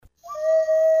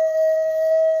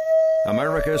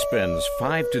America spends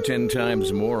 5 to 10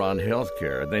 times more on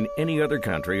healthcare than any other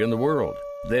country in the world.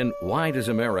 Then why does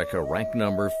America rank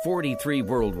number 43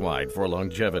 worldwide for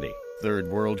longevity? Third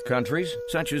world countries,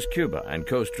 such as Cuba and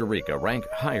Costa Rica, rank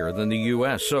higher than the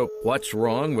U.S. So what's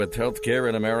wrong with healthcare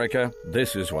in America?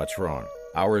 This is what's wrong.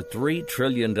 Our $3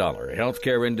 trillion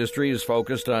healthcare industry is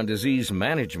focused on disease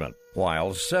management,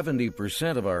 while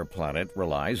 70% of our planet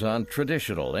relies on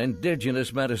traditional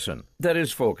indigenous medicine that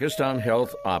is focused on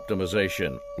health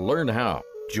optimization. Learn how.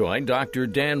 Join Dr.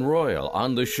 Dan Royal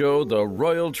on the show The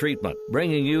Royal Treatment,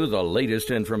 bringing you the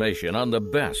latest information on the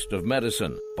best of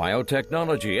medicine,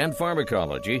 biotechnology, and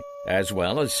pharmacology, as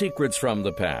well as secrets from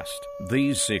the past.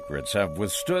 These secrets have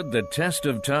withstood the test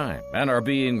of time and are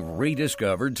being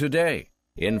rediscovered today.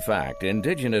 In fact,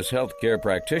 indigenous healthcare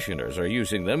practitioners are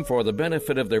using them for the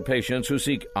benefit of their patients who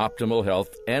seek optimal health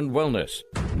and wellness.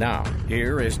 Now,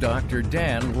 here is Dr.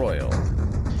 Dan Royal.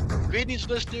 Greetings,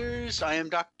 listeners. I am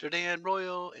Dr. Dan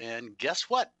Royal, and guess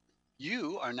what?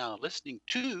 You are now listening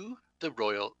to The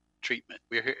Royal Treatment.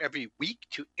 We're here every week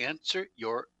to answer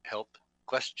your health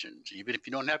questions. Even if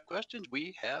you don't have questions,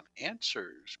 we have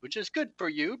answers, which is good for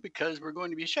you because we're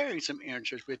going to be sharing some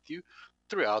answers with you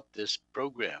throughout this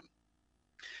program.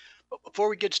 But before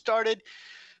we get started,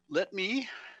 let me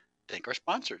thank our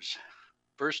sponsors.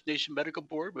 First Nation Medical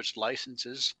Board, which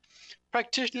licenses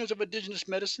practitioners of indigenous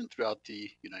medicine throughout the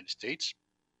United States.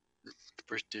 The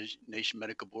First Nation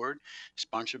Medical Board,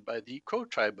 sponsored by the Crow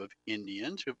Tribe of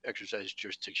Indians, who have exercised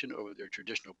jurisdiction over their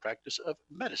traditional practice of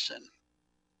medicine.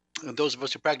 And those of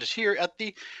us who practice here at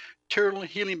the Turtle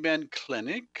Healing Band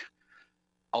Clinic,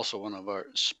 also one of our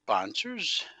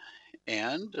sponsors,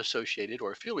 and associated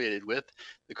or affiliated with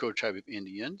the Crow Tribe of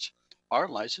Indians, are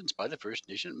licensed by the First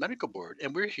Nation Medical Board.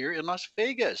 And we're here in Las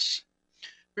Vegas.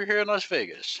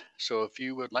 So if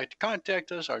you would like to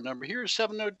contact us, our number here is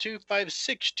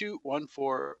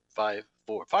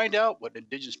 702-562-1454. Find out what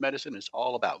indigenous medicine is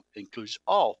all about. It includes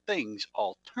all things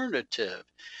alternative.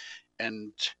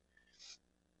 And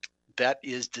that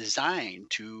is designed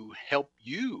to help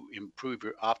you improve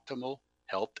your optimal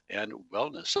health and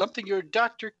wellness, something your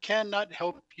doctor cannot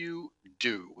help you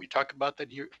do. We talk about that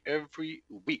here every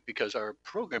week because our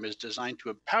program is designed to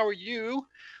empower you,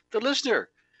 the listener,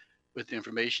 with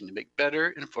information to make better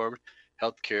informed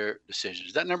healthcare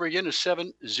decisions. That number again is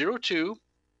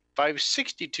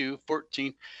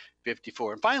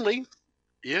 702-562-1454. And finally,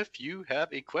 if you have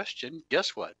a question,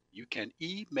 guess what? You can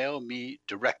email me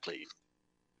directly.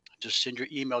 Just send your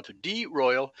email to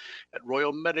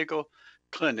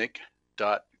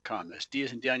droyal@royalmedicalclinic.com. That's D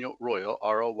as in Daniel, Royal,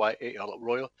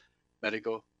 ROYAL,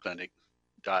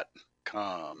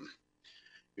 royalmedicalclinic.com.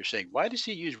 You're saying, why does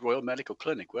he use Royal Medical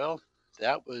Clinic? Well,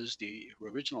 that was the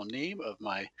original name of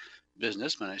my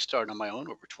business when I started on my own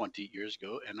over 20 years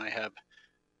ago, and I have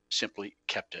simply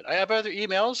kept it. I have other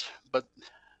emails, but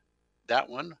that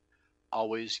one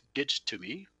always gets to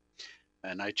me,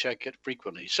 and I check it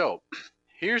frequently. So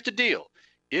here's the deal.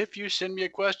 If you send me a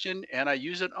question and I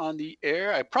use it on the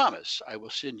air, I promise I will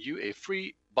send you a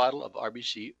free bottle of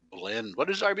RBC Blend. What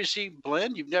is RBC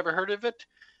Blend? You've never heard of it?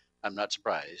 I'm not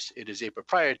surprised. It is a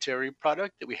proprietary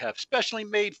product that we have specially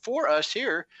made for us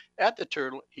here at the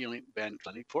Turtle Healing Band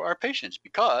Clinic for our patients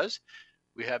because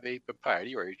we have a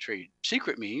proprietary or a trade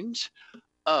secret means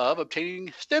of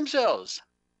obtaining stem cells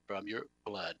from your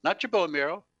blood, not your bone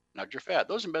marrow, not your fat.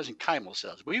 Those are mesenchymal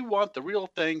cells. We want the real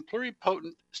thing,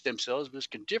 pluripotent stem cells, which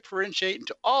can differentiate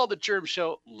into all the germ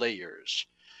cell layers.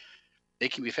 They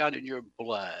can be found in your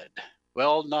blood.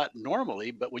 Well, not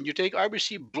normally, but when you take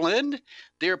RBC Blend,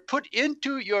 they're put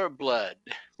into your blood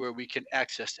where we can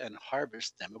access and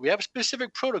harvest them. We have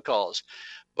specific protocols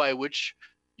by which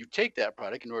you take that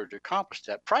product in order to accomplish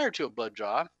that prior to a blood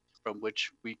draw from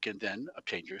which we can then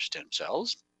obtain your stem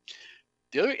cells.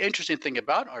 The other interesting thing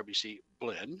about RBC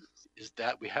Blend is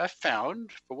that we have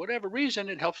found, for whatever reason,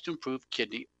 it helps to improve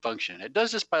kidney function. It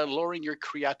does this by lowering your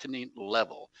creatinine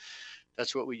level.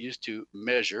 That's what we use to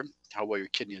measure how well your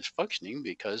kidney is functioning,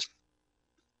 because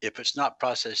if it's not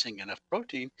processing enough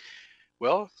protein,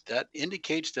 well, that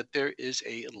indicates that there is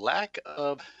a lack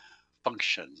of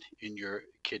function in your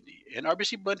kidney. And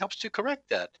RBC Blend helps to correct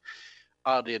that.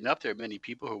 Oddly enough, there are many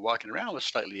people who are walking around with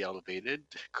slightly elevated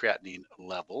creatinine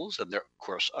levels, and they're, of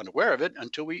course, unaware of it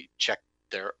until we check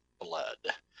their blood.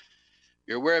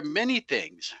 You're aware of many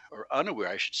things, or unaware,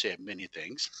 I should say, of many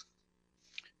things.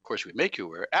 Of course, we make you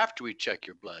aware after we check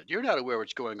your blood. You're not aware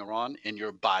what's going on in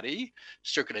your body,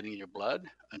 circulating in your blood,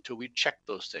 until we check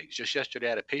those things. Just yesterday, I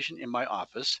had a patient in my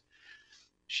office.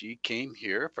 She came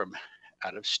here from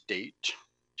out of state.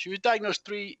 She was diagnosed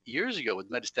 3 years ago with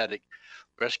metastatic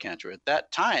breast cancer. At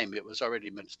that time, it was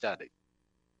already metastatic.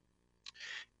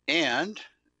 And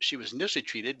she was initially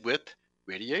treated with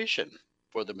radiation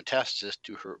for the metastasis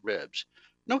to her ribs.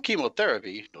 No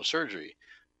chemotherapy, no surgery,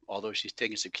 although she's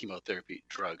taking some chemotherapy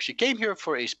drugs. She came here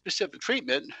for a specific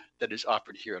treatment that is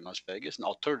offered here in Las Vegas, an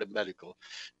alternative medical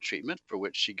treatment for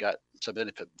which she got some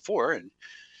benefit before, and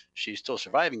she's still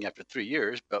surviving after 3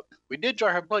 years. But we did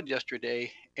draw her blood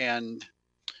yesterday, and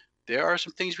there are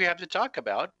some things we have to talk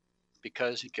about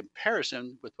because in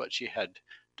comparison with what she had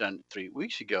done 3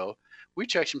 weeks ago, we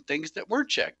checked some things that weren't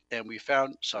checked and we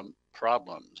found some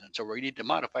problems. And so we need to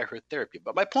modify her therapy.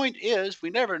 But my point is, we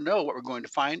never know what we're going to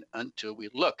find until we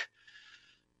look.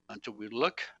 Until we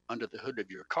look under the hood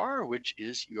of your car, which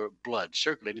is your blood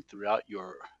circulating throughout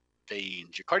your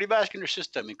veins, your cardiovascular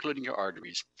system, including your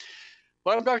arteries.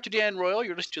 Well, I'm Dr. Dan Royal.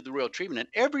 You're listening to The Royal Treatment, and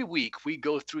every week we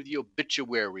go through the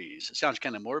obituaries. It sounds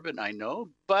kind of morbid, I know,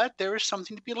 but there is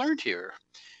something to be learned here.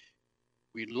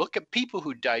 We look at people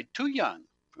who died too young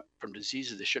from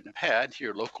diseases they shouldn't have had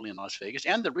here locally in Las Vegas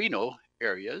and the Reno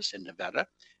areas in Nevada,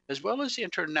 as well as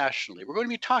internationally. We're going to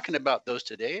be talking about those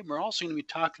today, and we're also going to be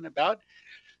talking about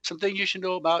some things you should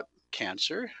know about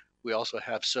cancer. We also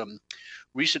have some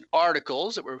recent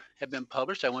articles that have been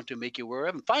published I want to make you aware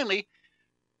of. And finally,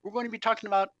 we're going to be talking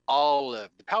about olive,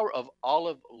 the power of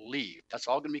olive leaf. That's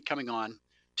all going to be coming on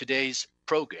today's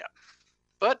program.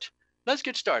 But let's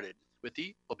get started with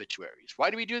the obituaries. Why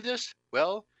do we do this?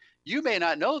 Well, you may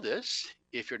not know this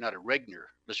if you're not a regular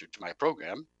listener to my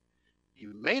program.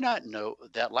 You may not know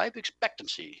that life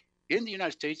expectancy in the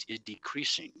United States is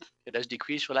decreasing. It has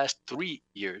decreased for the last 3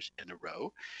 years in a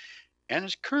row and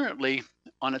is currently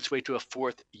on its way to a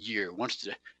fourth year once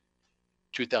the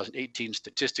 2018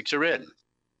 statistics are in.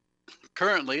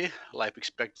 Currently, life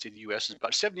expectancy in the U.S. is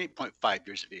about 78.5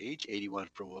 years of age, 81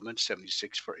 for a woman,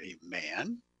 76 for a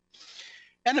man.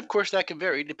 And of course, that can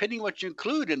vary depending on what you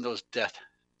include in those death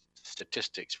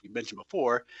statistics. We mentioned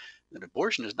before that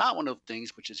abortion is not one of the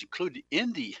things which is included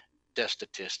in the death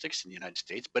statistics in the United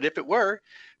States. But if it were,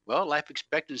 well, life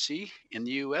expectancy in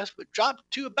the U.S. would drop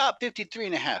to about 53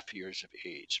 and a half years of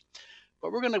age.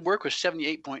 But we're going to work with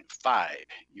 78.5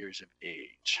 years of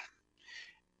age.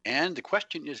 And the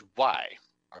question is, why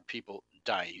are people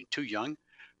dying too young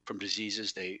from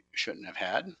diseases they shouldn't have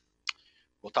had?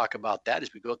 We'll talk about that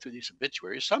as we go through these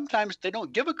obituaries. Sometimes they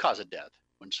don't give a cause of death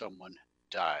when someone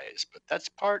dies, but that's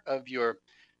part of your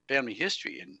family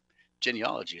history and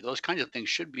genealogy. Those kinds of things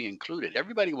should be included.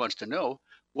 Everybody wants to know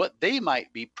what they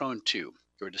might be prone to,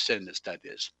 your descendants, that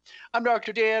is. I'm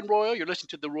Dr. Dan Royal. You're listening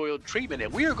to The Royal Treatment,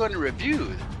 and we are going to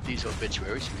review these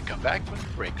obituaries when we come back from the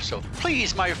break. So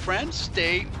please, my friends,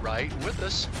 stay right with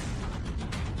us.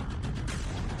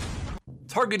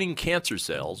 Targeting cancer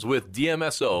cells with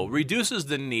DMSO reduces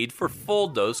the need for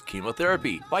full-dose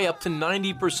chemotherapy by up to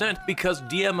 90% because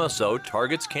DMSO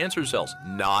targets cancer cells,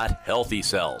 not healthy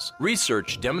cells.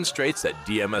 Research demonstrates that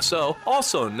DMSO,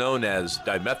 also known as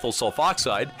dimethyl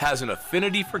sulfoxide, has an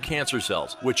affinity for cancer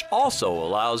cells, which also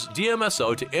allows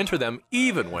DMSO to enter them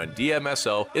even when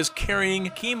DMSO is carrying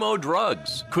chemo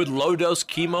drugs. Could low-dose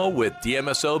chemo with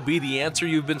DMSO be the answer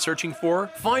you've been searching for?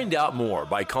 Find out more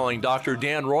by calling Dr.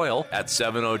 Dan Royal at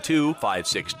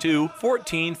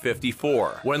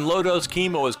 702-562-1454. When low-dose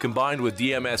chemo is combined with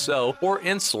DMSO or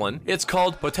insulin, it's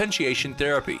called potentiation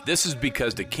therapy. This is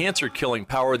because the cancer-killing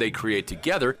power they create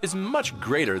together is much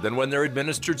greater than when they're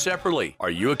administered separately. Are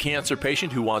you a cancer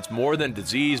patient who wants more than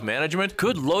disease management?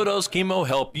 Could low-dose chemo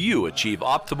help you achieve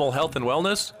optimal health and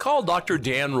wellness? Call Dr.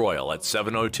 Dan Royal at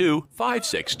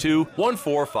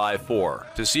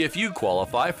 702-562-1454 to see if you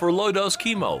qualify for low-dose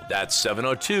chemo. That's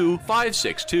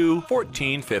 702-562-1454.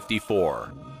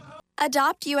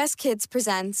 Adopt US Kids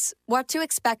presents What to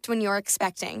Expect When You're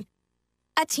Expecting.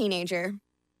 A teenager.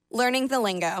 Learning the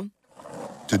lingo.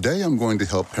 Today I'm going to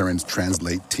help parents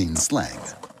translate teen slang.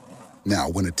 Now,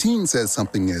 when a teen says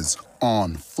something is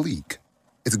on fleek,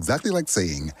 it's exactly like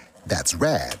saying, that's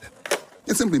rad.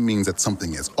 It simply means that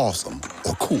something is awesome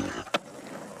or cool.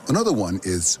 Another one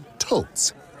is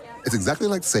totes. It's exactly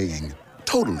like saying,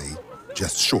 totally,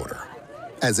 just shorter.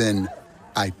 As in,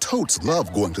 I totes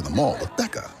love going to the mall with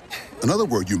Becca. Another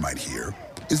word you might hear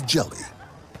is jelly.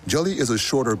 Jelly is a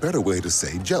shorter, better way to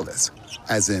say jealous.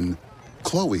 As in,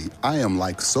 Chloe, I am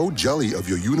like so jelly of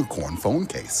your unicorn phone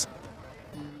case.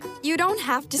 You don't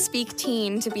have to speak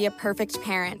teen to be a perfect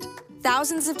parent.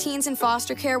 Thousands of teens in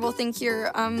foster care will think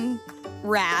you're,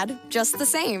 rad, just the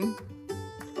same.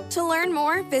 To learn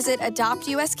more, visit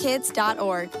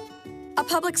adoptuskids.org. A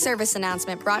public service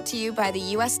announcement brought to you by the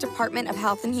U.S. Department of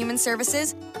Health and Human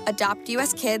Services, Adopt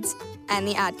U.S. Kids, and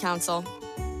the Ad Council.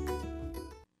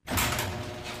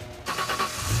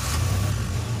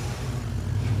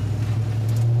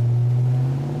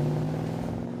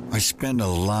 spend a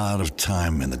lot of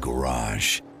time in the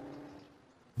garage,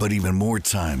 but even more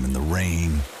time in the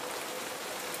rain,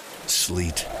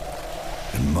 sleet,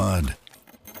 and mud.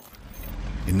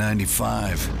 In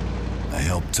 95, I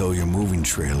helped tow your moving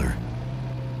trailer.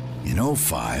 In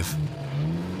 05,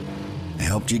 I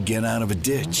helped you get out of a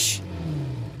ditch.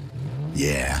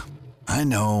 Yeah, I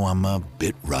know I'm a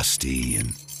bit rusty,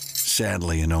 and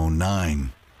sadly in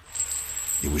 09,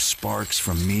 it was sparks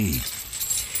from me,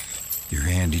 your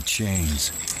handy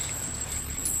chains,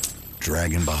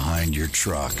 dragging behind your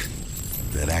truck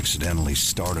that accidentally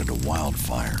started a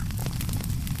wildfire.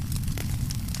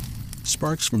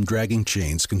 Sparks from dragging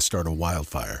chains can start a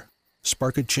wildfire.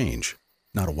 Spark a change,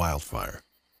 not a wildfire.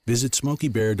 Visit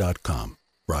SmokeyBear.com.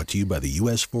 Brought to you by the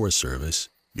U.S. Forest Service,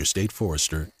 your state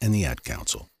forester, and the Ad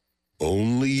Council.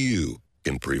 Only you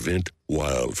can prevent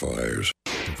wildfires.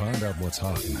 To find out what's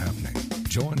hot and happening,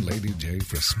 join Lady J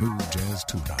for Smooth Jazz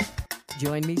Tune-Up.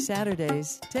 Join me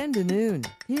Saturdays, 10 to noon,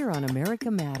 here on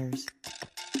America Matters.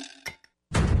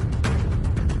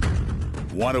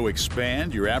 Want to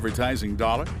expand your advertising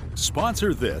dollar?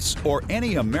 Sponsor this or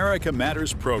any America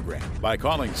Matters program by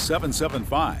calling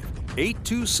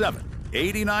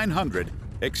 775-827-8900,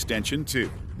 extension 2.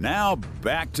 Now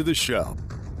back to the show.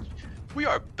 We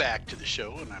are back to the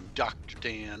show, and I'm Dr.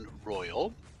 Dan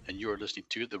Royal, and you're listening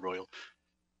to The Royal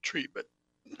Treatment.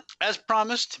 As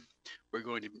promised, we're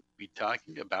going to be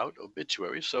talking about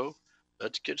obituaries, so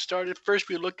let's get started. First,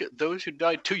 we look at those who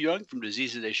died too young from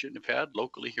diseases they shouldn't have had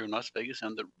locally here in Las Vegas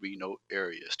and the Reno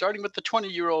area. Starting with the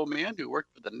 20-year-old man who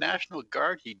worked for the National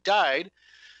Guard. He died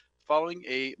following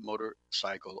a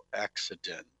motorcycle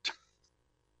accident.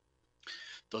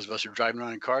 Those of us who are driving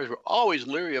around in cars, we're always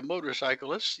leery of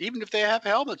motorcyclists, even if they have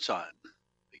helmets on,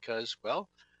 because, well,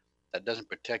 that doesn't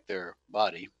protect their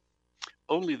body,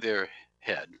 only their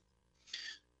head.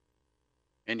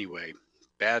 Anyway,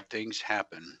 bad things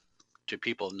happen to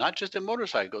people, not just in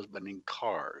motorcycles, but in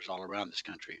cars all around this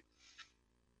country.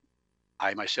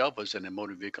 I myself was in a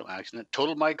motor vehicle accident,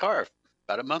 totaled my car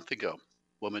about a month ago.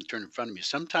 Woman turned in front of me.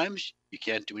 Sometimes you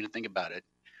can't do anything about it.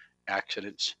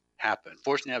 Accidents happen.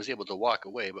 Fortunately, I was able to walk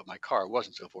away, but my car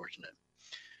wasn't so fortunate.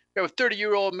 We have a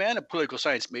 30-year-old man, a political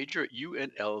science major at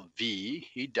UNLV.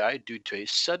 He died due to a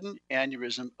sudden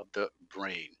aneurysm of the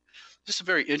brain. This is a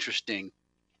very interesting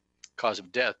cause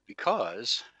of death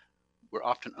because we're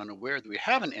often unaware that we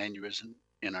have an aneurysm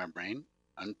in our brain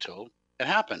until it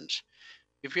happens.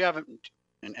 If you have an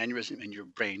aneurysm in your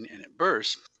brain and it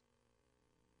bursts,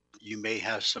 you may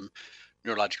have some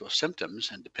neurological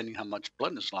symptoms, and depending how much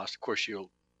blood is lost, of course,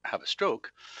 you'll have a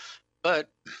stroke. But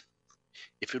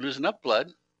if you lose enough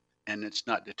blood and it's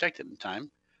not detected in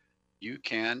time, you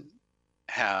can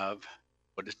have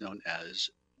what is known as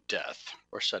death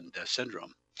or sudden death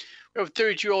syndrome. We have a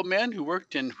 32-year-old man who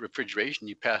worked in refrigeration.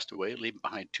 He passed away, leaving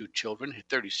behind 2 children. A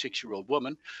 36-year-old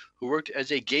woman who worked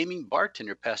as a gaming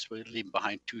bartender passed away, leaving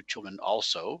behind 2 children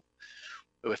also.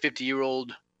 We have a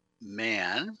 50-year-old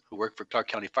man who worked for Clark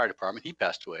County Fire Department. He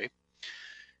passed away.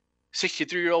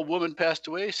 63-year-old woman passed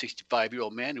away.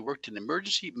 65-year-old man who worked in the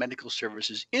emergency medical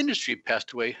services industry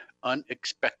passed away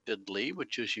unexpectedly,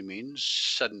 which usually means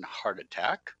sudden heart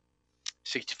attack.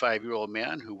 65-year-old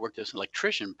man who worked as an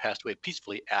electrician passed away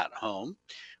peacefully at home.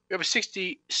 We have a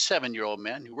 67-year-old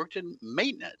man who worked in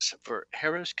maintenance for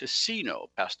Harrah's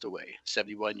Casino, passed away.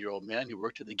 71-year-old man who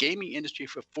worked in the gaming industry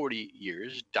for 40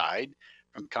 years died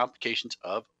from complications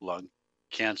of lung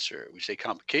cancer. We say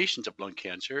complications of lung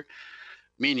cancer,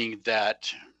 meaning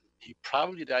that he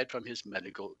probably died from his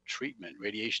medical treatment,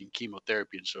 radiation,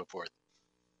 chemotherapy, and so forth.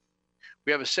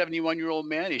 We have a 71-year-old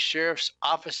man, a sheriff's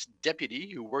office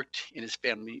deputy who worked in his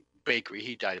family bakery.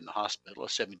 He died in the hospital. A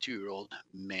 72-year-old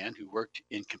man who worked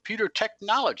in computer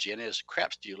technology and as a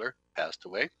craps dealer passed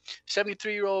away.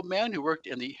 73-year-old man who worked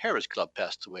in the Harrah's Club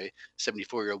passed away.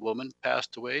 74-year-old woman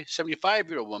passed away.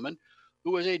 75-year-old woman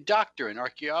who was a doctor in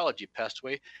archaeology passed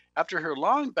away after her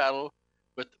long battle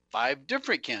with 5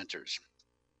 different cancers.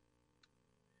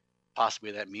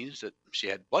 Possibly that means that she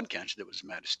had one cancer that was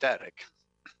metastatic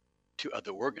to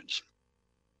other organs.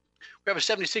 We have a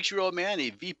 76-year-old man, a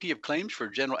VP of claims for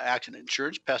general accident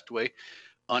insurance, passed away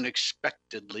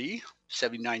unexpectedly.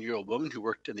 79-year-old woman who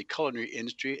worked in the culinary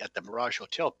industry at the Mirage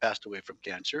Hotel passed away from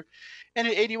cancer. And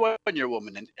an 81-year-old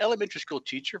woman, an elementary school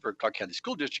teacher for Clark County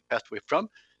School District, passed away from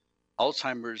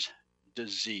Alzheimer's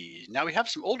disease. Now we have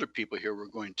some older people here we're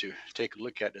going to take a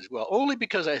look at as well, only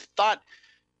because I thought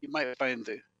you might find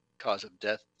the cause of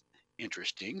death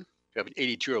interesting. We have an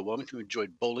 82-year-old woman who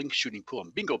enjoyed bowling, shooting pool,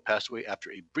 and bingo passed away after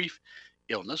a brief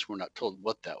illness. We're not told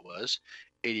what that was.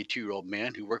 82-year-old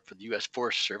man who worked for the U.S.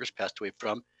 Forest Service passed away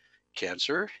from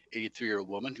cancer. 83-year-old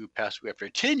woman who passed away after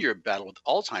a 10-year battle with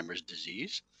Alzheimer's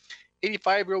disease.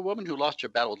 85-year-old woman who lost her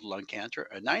battle with lung cancer.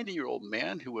 A 90-year-old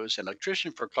man who was an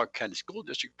electrician for Clark County School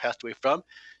District passed away from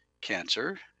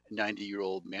cancer. A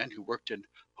 90-year-old man who worked in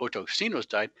hotel casinos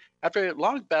died after a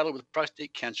long battle with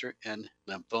prostate cancer and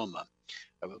lymphoma.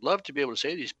 I would love to be able to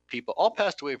say these people all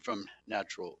passed away from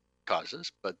natural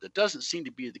causes, but that doesn't seem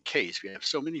to be the case. We have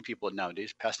so many people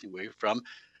nowadays passing away from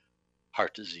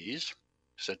heart disease,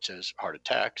 such as heart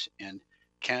attacks and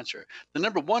cancer. The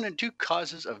number 1 and 2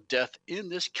 causes of death in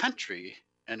this country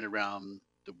and around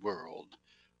the world,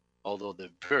 although they're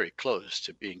very close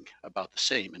to being about the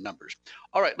same in numbers.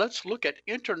 All right, let's look at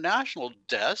international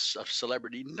deaths of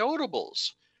celebrity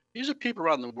notables. These are people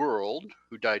around the world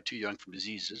who died too young from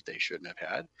diseases they shouldn't have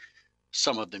had.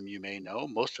 Some of them you may know,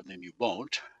 most of them you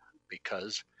won't,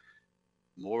 because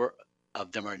more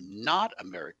of them are not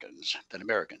Americans than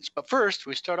Americans. But first,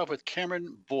 we start off with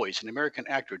Cameron Boyce, an American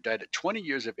actor who died at 20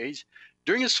 years of age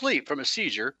during his sleep from a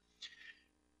seizure.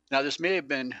 Now, this may have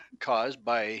been caused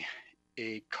by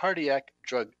a cardiac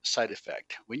drug side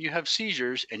effect. When you have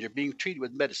seizures and you're being treated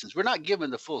with medicines, we're not given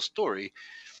the full story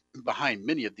behind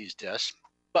many of these deaths,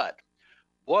 but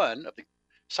one of the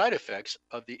side effects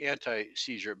of the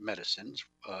anti-seizure medicines,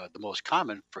 the most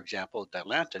common, for example,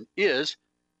 Dilantin, is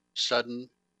sudden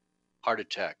heart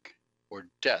attack or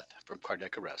death from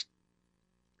cardiac arrest.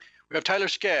 We have Tyler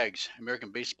Skaggs,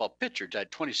 American baseball pitcher,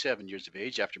 died 27 years of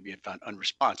age after being found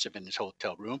unresponsive in his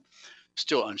hotel room.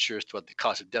 Still unsure as to what the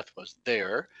cause of death was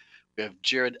there. We have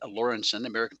Jared Lawrenson,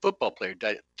 American football player,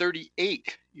 died at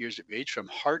 38 years of age from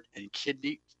heart and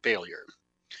kidney failure.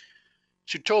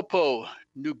 Sutopo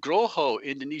Nugroho,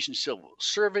 Indonesian civil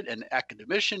servant and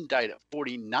academician, died at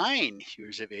 49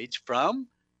 years of age from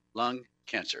lung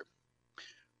cancer.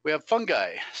 We have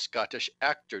Fungi, Scottish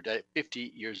actor, died at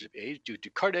 50 years of age due to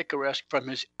cardiac arrest from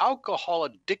his alcohol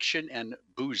addiction and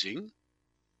boozing.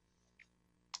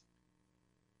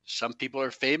 Some people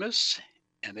are famous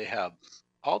and they have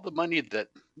all the money that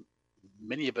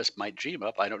many of us might dream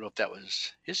of. I don't know if that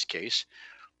was his case,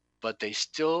 but they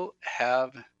still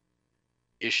have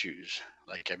issues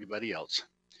like everybody else.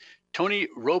 Tony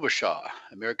Robichaud,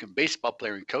 American baseball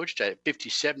player and coach, died at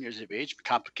 57 years of age from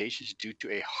complications due to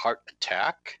a heart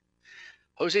attack.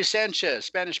 Jose Sanchez,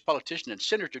 Spanish politician and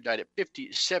senator, died at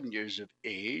 57 years of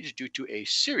age due to a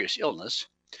serious illness.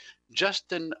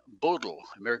 Justin Bodel,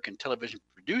 American television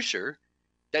producer,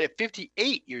 died at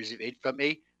 58 years of age from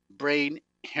a brain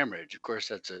hemorrhage. Of course,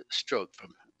 that's a stroke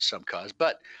from some cause,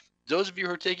 but those of you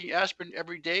who are taking aspirin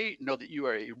every day know that you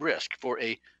are at risk for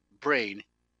a brain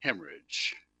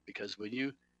hemorrhage, because when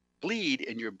you bleed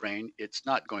in your brain, it's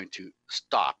not going to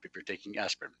stop if you're taking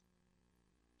aspirin.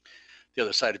 The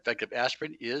other side effect of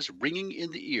aspirin is ringing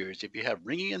in the ears. If you have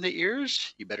ringing in the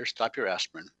ears, you better stop your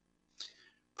aspirin.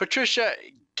 Patricia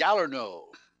Galarneau,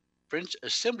 French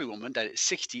assemblywoman, died at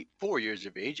 64 years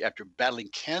of age after battling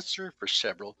cancer for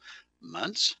several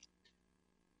months.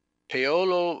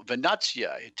 Paolo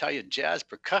Venezia, Italian jazz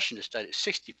percussionist, died at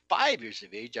 65 years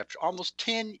of age after almost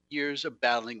 10 years of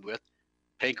battling with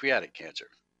pancreatic cancer.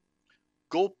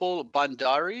 Gopal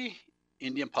Bhandari,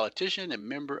 Indian politician and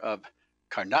member of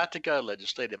Karnataka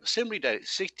Legislative Assembly, died at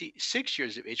 66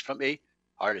 years of age from a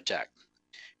heart attack.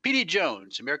 P.D.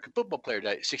 Jones, American football player,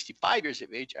 died at 65 years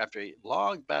of age after a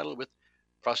long battle with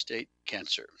prostate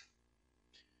cancer.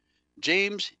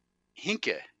 James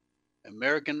Hinke,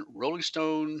 American Rolling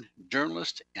Stone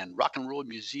journalist and rock and roll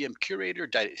museum curator,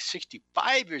 died at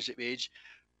 65 years of age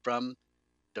from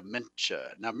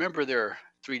dementia. Now remember, there are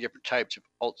 3 different types of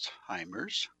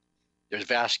Alzheimer's. There's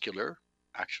vascular,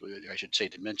 actually I should say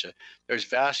dementia. There's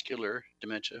vascular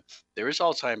dementia, there is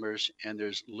Alzheimer's, and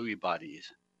there's Lewy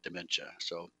bodies dementia.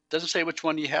 So it doesn't say which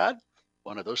one you had,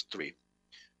 one of those 3.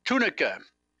 Tunica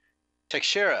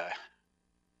Teixeira,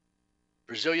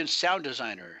 Brazilian sound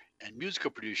designer and musical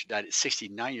producer, died at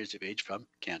 69 years of age from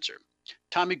cancer.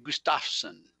 Tommy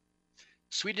Gustafsson,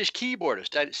 Swedish keyboardist,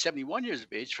 died at 71 years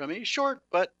of age from a short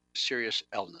but serious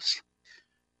illness.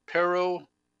 Pero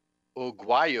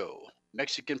Aguayo,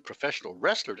 Mexican professional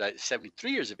wrestler, died at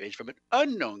 73 years of age from an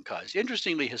unknown cause.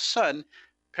 Interestingly, his son,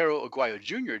 Pero Aguayo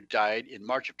Jr., died in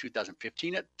March of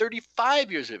 2015 at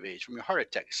 35 years of age from a heart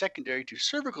attack secondary to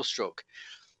cervical stroke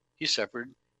he suffered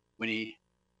when he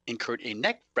incurred a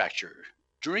neck fracture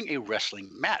during a wrestling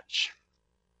match.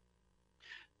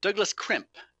 Douglas Crimp,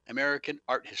 American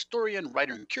art historian,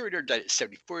 writer, and curator, died at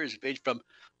 74 years of age from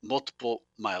multiple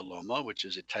myeloma, which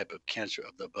is a type of cancer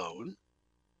of the bone.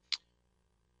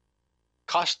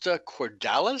 Costa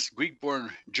Cordalis,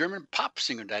 Greek-born German pop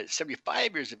singer, died at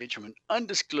 75 years of age from an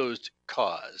undisclosed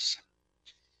cause.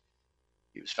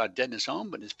 He was found dead in his home,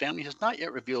 but his family has not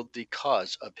yet revealed the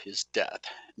cause of his death.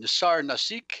 Nisar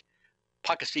Nasik,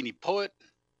 Pakistani poet,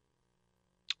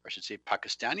 or I should say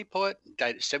Pakistani poet,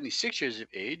 died at 76 years of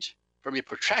age from a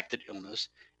protracted illness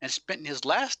and spent his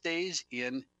last days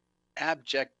in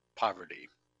abject poverty.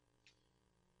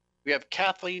 We have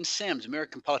Kathleen Sims,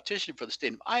 American politician for the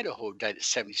state of Idaho, died at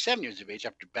 77 years of age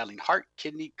after battling heart,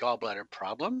 kidney, gallbladder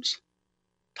problems.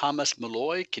 Thomas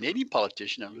Malloy, Canadian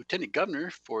politician and lieutenant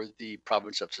governor for the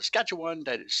province of Saskatchewan,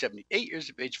 died at 78 years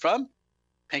of age from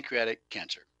pancreatic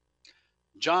cancer.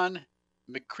 John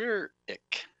McCreerick,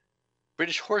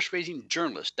 British horse-racing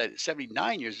journalist, died at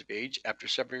 79 years of age after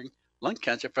suffering lung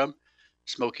cancer from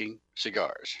smoking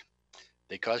cigars.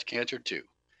 They cause cancer too.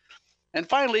 And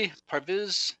finally,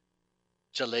 Parviz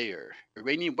Jalair,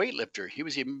 Iranian weightlifter. He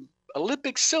was an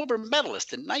Olympic silver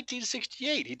medalist in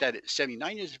 1968. He died at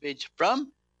 79 years of age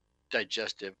from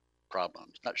digestive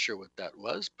problems. Not sure what that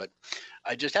was, but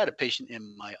I just had a patient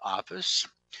in my office.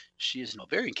 She is an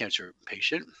ovarian cancer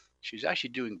patient. She's actually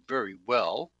doing very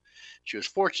well. She was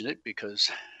fortunate because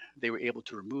they were able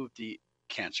to remove the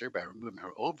cancer by removing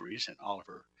her ovaries, and all of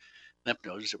her lymph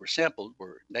nodes that were sampled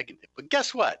were negative. But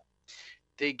guess what?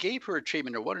 They gave her a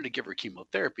treatment or wanted to give her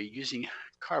chemotherapy using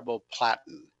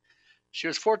carboplatin. She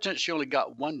was fortunate she only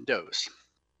got one dose.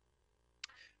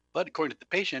 But according to the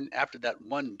patient, after that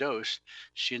one dose,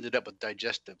 she ended up with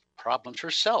digestive problems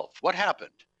herself. What happened?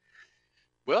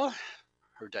 Well,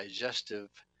 her digestive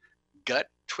gut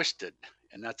twisted,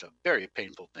 and that's a very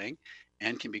painful thing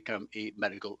and can become a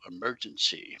medical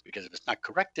emergency because if it's not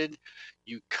corrected,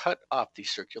 you cut off the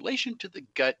circulation to the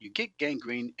gut, you get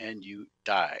gangrene, and you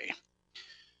die.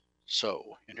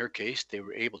 So in her case, they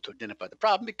were able to identify the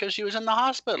problem because she was in the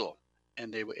hospital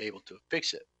and they were able to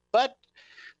fix it. But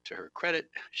to her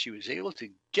credit, she was able to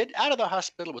get out of the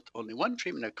hospital with only one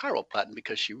treatment of carboplatin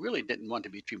because she really didn't want to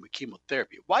be treated with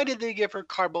chemotherapy. Why did they give her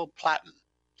carboplatin?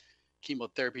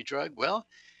 Chemotherapy drug? Well,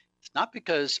 it's not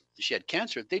because she had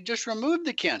cancer. They just removed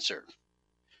the cancer.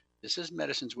 This is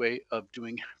medicine's way of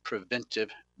doing preventive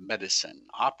medicine.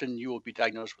 Often you will be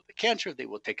diagnosed with a cancer. They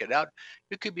will take it out.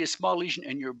 It could be a small lesion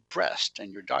in your breast,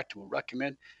 and your doctor will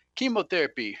recommend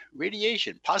chemotherapy,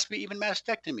 radiation, possibly even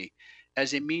mastectomy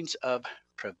as a means of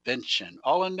prevention.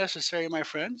 All unnecessary, my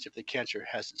friends. If the cancer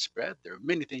hasn't spread, there are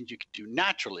many things you can do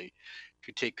naturally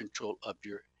to take control of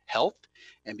your health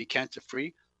and be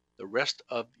cancer-free the rest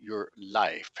of your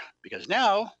life. Because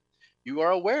now you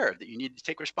are aware that you need to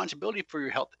take responsibility for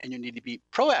your health and you need to be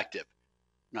proactive,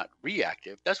 not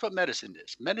reactive. That's what medicine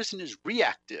is. Medicine is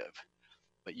reactive,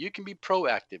 but you can be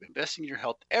proactive, investing in your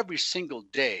health every single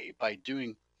day by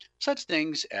doing such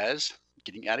things as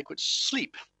getting adequate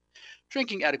sleep,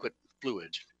 drinking adequate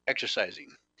fluids, exercising,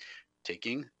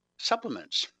 taking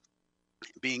supplements,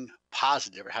 being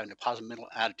positive or having a positive mental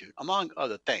attitude, among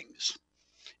other things,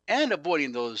 and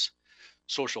avoiding those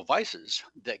social vices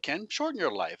that can shorten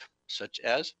your life, such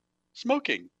as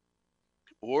smoking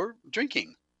or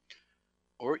drinking,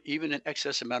 or even an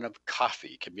excess amount of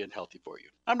coffee can be unhealthy for you.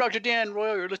 I'm Dr. Dan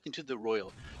Royal. You're listening to The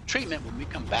Royal Treatment. When we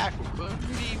come back, we're going to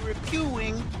be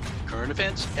reviewing current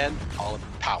events and all of the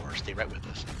power. Stay right with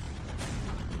us.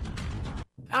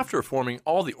 After forming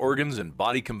all the organs and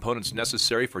body components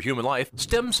necessary for human life,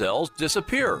 stem cells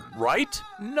disappear, right?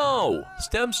 No!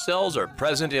 Stem cells are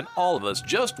present in all of us,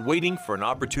 just waiting for an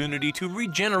opportunity to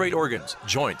regenerate organs,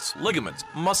 joints, ligaments,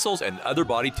 muscles, and other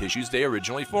body tissues they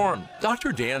originally formed.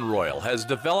 Dr. Dan Royal has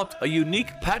developed a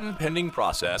unique patent-pending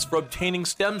process for obtaining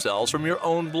stem cells from your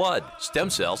own blood. Stem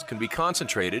cells can be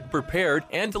concentrated, prepared,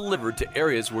 and delivered to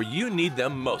areas where you need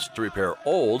them most to repair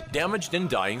old, damaged, and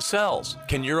dying cells.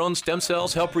 Can your own stem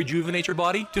cells help rejuvenate your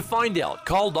body? To find out,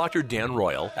 call Dr. Dan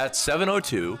Royal at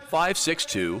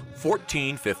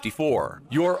 702-562-1454.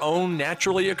 Your own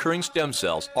naturally occurring stem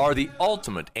cells are the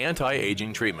ultimate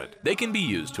anti-aging treatment. They can be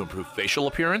used to improve facial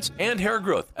appearance and hair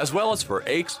growth, as well as for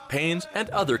aches, pains, and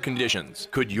other conditions.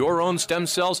 Could your own stem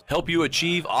cells help you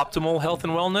achieve optimal health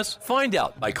and wellness? Find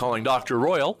out by calling Dr.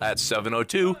 Royal at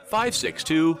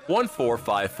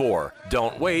 702-562-1454.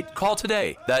 Don't wait, call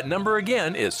today. That number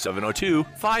again is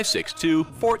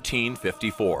 702-562-1454.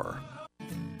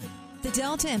 The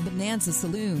Delta and Bonanza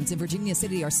Saloons in Virginia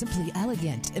City are simply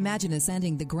elegant. Imagine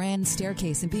ascending the grand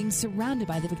staircase and being surrounded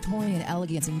by the Victorian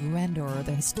elegance and grandeur of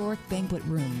the historic banquet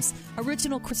rooms.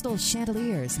 Original crystal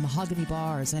chandeliers, mahogany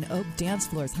bars, and oak dance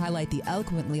floors highlight the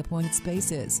eloquently appointed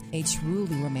spaces. A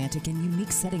truly romantic and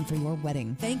unique setting for your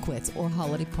wedding, banquets, or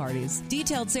holiday parties.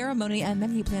 Detailed ceremony and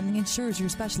menu planning ensures your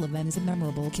special event is a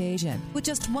memorable occasion. With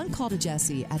just one call to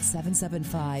Jesse at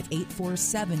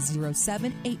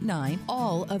 775-847-0789,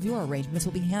 all of your arrangements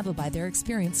will be handled by their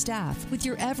experienced staff with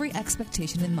your every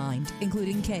expectation in mind,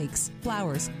 including cakes,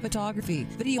 flowers, photography,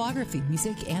 videography,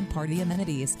 music, and party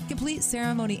amenities. Complete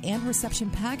ceremony and reception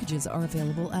packages are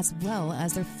available, as well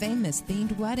as their famous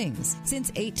themed weddings. Since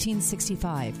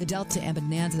 1865, the Delta and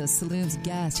Bonanza Saloon's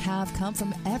guests have come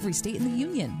from every state in the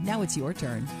Union. Now it's your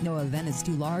turn. No event is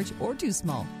too large or too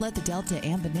small. Let the Delta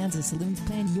and Bonanza Saloons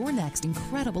plan your next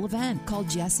incredible event. Call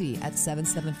Jesse at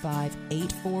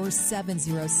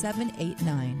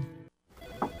 775-847-0789.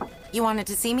 You wanted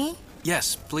to see me?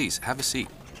 Yes, please, have a seat.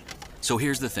 So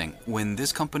here's the thing. When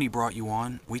this company brought you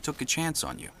on, we took a chance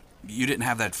on you. You didn't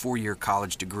have that 4-year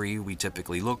college degree we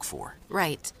typically look for.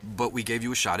 Right. But we gave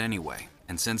you a shot anyway.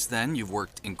 And since then, you've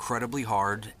worked incredibly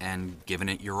hard and given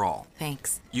it your all.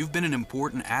 Thanks. You've been an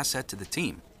important asset to the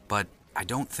team, but I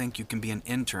don't think you can be an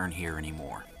intern here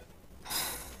anymore.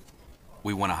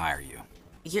 We want to hire you.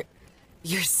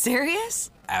 You're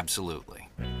serious? Absolutely.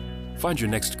 Find your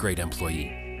next great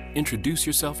employee. Introduce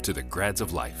yourself to the Grads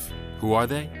of Life. Who are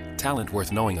they? Talent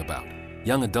worth knowing about.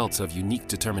 Young adults of unique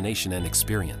determination and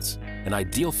experience. An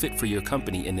ideal fit for your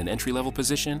company in an entry-level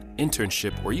position,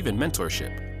 internship, or even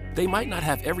mentorship. They might not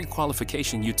have every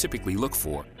qualification you typically look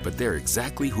for, but they're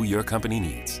exactly who your company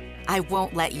needs. I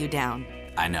won't let you down.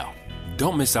 I know.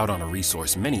 Don't miss out on a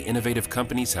resource many innovative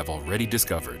companies have already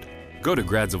discovered. Go to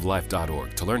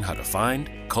gradsoflife.org to learn how to find,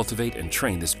 cultivate, and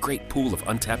train this great pool of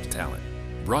untapped talent.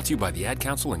 Brought to you by the Ad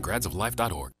Council and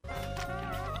gradsoflife.org.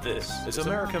 This is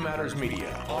America Matters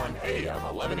Media on AM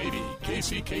 1180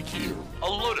 KCKQ, a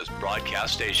Lotus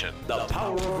broadcast station. The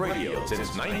power of radio since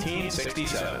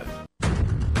 1967.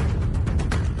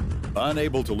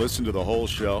 Unable to listen to the whole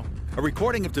show? A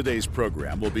recording of today's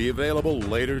program will be available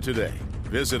later today.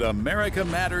 Visit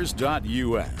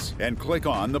americamatters.us and click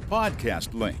on the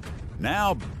podcast link.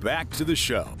 Now back to the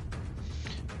show.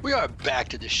 We are back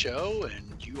to the show,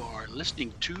 and you are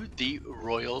listening to the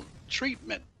Royal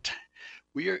Treatment.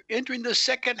 We are entering the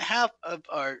second half of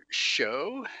our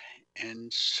show,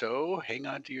 and so hang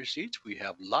on to your seats. We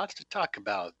have lots to talk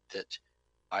about that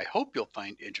I hope you'll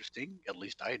find interesting, at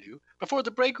least I do. Before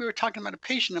the break, we were talking about a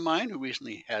patient of mine who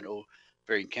recently had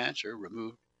ovarian cancer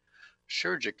removed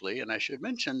surgically, and I should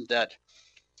mention that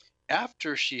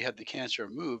after she had the cancer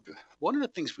removed, one of the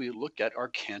things we look at are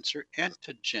cancer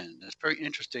antigen. It's very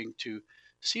interesting to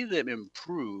see them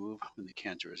improve when the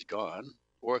cancer is gone,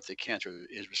 or if the cancer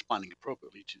is responding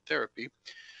appropriately to therapy.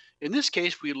 In this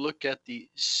case, we look at the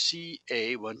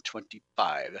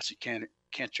CA125. That's a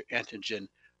cancer antigen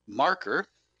marker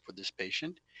for this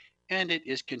patient, and it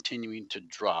is continuing to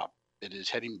drop. It is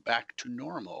heading back to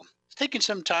normal. It's taken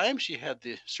some time. She had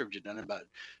the surgery done about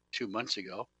 2 months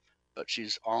ago, but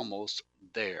she's almost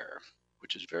there,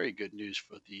 which is very good news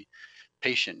for the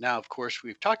patient. Now, of course,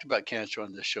 we've talked about cancer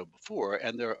on this show before,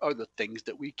 and there are other things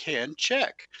that we can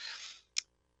check.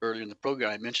 Earlier in the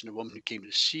program, I mentioned a woman who came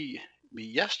to see me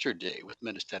yesterday with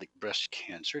metastatic breast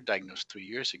cancer, diagnosed 3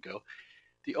 years ago.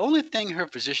 The only thing her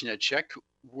physician had checked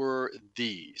were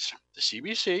these: the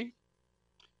CBC,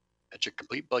 that's your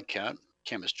complete blood count,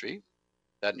 chemistry,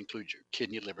 that includes your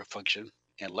kidney, liver function,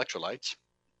 and electrolytes,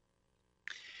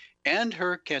 and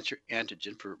her cancer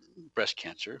antigen for breast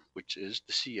cancer, which is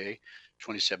the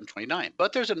CA2729.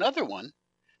 But there's another one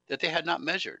that they had not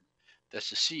measured. That's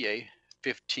the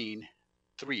CA15-3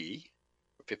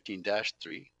 or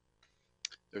 15-3.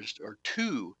 There are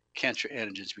two cancer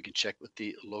antigens we can check with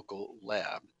the local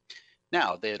lab.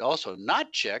 Now, they had also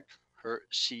not checked her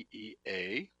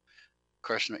CEA,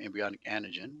 carcinoembryonic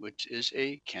antigen, which is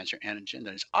a cancer antigen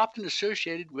that is often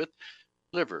associated with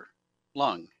liver,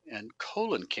 lung, and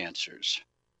colon cancers.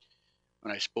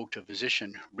 When I spoke to a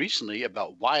physician recently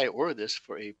about why I ordered this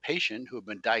for a patient who had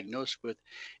been diagnosed with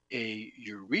a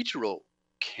urethral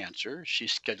cancer,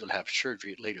 she's scheduled to have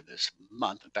surgery later this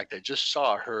month. In fact, I just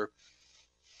saw her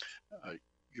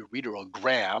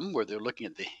ureterogram where they're looking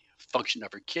at the function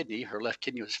of her kidney. Her left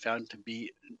kidney was found to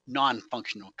be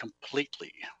non-functional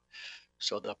completely.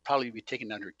 So they'll probably be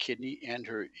taking out her kidney and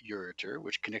her ureter,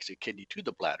 which connects the kidney to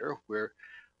the bladder, where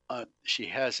she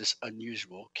has this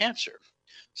unusual cancer.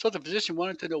 So the physician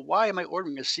wanted to know, why am I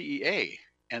ordering a CEA?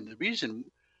 And the reason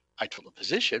I told the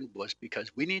physician was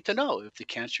because we need to know if the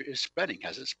cancer is spreading.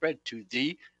 Has it spread to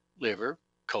the liver,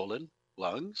 colon,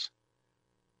 lungs?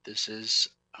 This is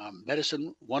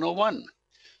medicine 101.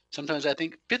 Sometimes I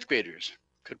think fifth graders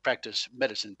could practice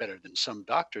medicine better than some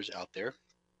doctors out there.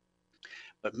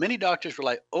 But many doctors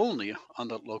rely only on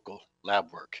the local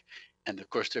lab work. And of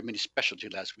course, there are many specialty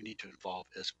labs we need to involve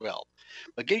as well.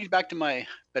 But getting back to my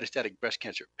metastatic breast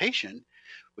cancer patient,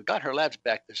 we got her labs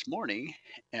back this morning,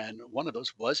 and one of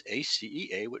those was a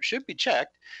CEA, which should be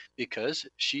checked because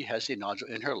she has a nodule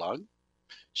in her lung.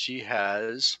 She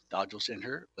has nodules in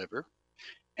her liver,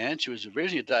 and she was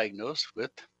originally diagnosed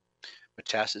with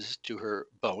metastasis to her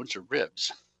bones or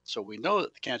ribs. So we know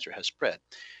that the cancer has spread.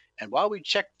 And while we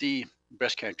checked the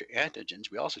breast cancer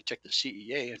antigens, we also checked the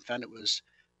CEA and found it was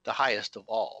the highest of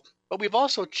all. But we've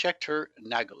also checked her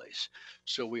nagalase.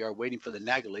 So we are waiting for the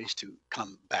nagalase to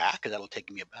come back, and that'll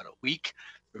take me about a week.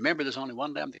 Remember, there's only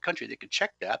one lab in the country that can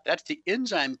check that. That's the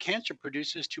enzyme cancer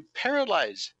produces to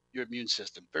paralyze your immune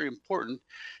system. Very important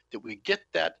that we get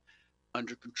that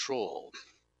under control.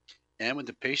 And when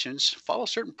the patients follow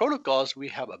certain protocols, we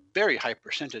have a very high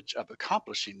percentage of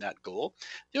accomplishing that goal.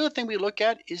 The other thing we look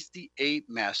at is the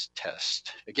AMAS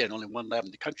test. Again, only one lab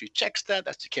in the country checks that.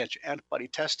 That's the cancer antibody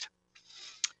test.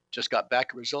 Just got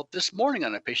back a result this morning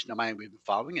on a patient of mine we've been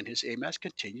following, and his AMAS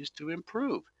continues to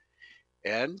improve.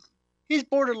 And he's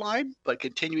borderline, but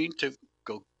continuing to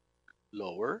go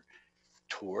lower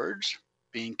towards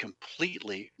being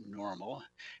completely normal.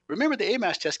 Remember, the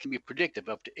AMAS test can be predictive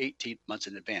up to 18 months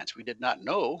in advance. We did not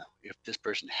know if this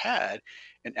person had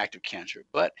an active cancer,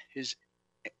 but his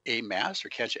AMAS or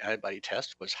cancer antibody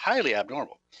test was highly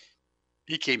abnormal.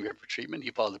 He came here for treatment,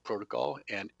 he followed the protocol,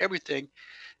 and everything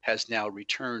has now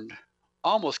returned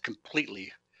almost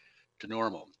completely to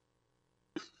normal.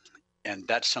 And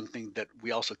that's something that we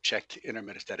also checked in our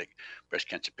metastatic breast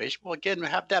cancer patient. Well, again, we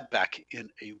have that back in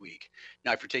a week.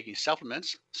 Now, if you're taking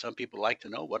supplements, some people like to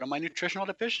know, what are my nutritional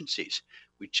deficiencies?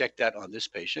 We checked that on this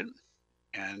patient,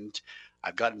 and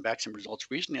I've gotten back some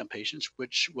results recently on patients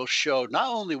which will show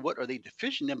not only what are they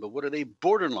deficient in, but what are they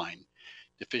borderline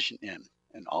deficient in.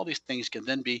 And all these things can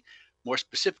then be more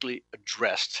specifically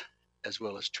addressed as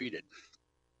well as treated.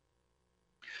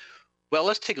 Well,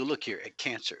 let's take a look here at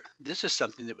cancer. This is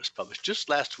something that was published just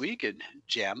last week in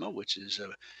JAMA, which is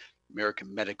an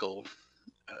American Medical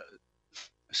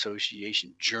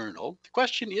Association journal. The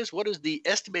question is, what is the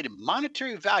estimated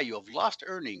monetary value of lost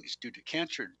earnings due to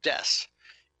cancer deaths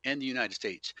in the United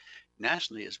States,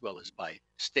 nationally as well as by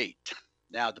state?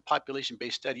 Now, the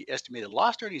population-based study estimated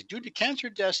lost earnings due to cancer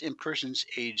deaths in persons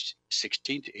aged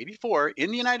 16 to 84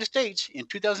 in the United States in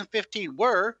 2015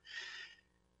 were,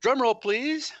 drumroll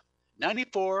please,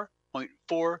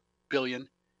 $94.4 billion.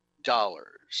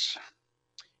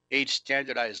 Age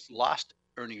standardized lost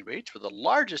earning rates were the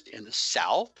largest in the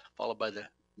South, followed by the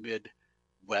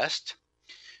Midwest.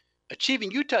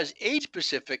 Achieving Utah's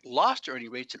age-specific lost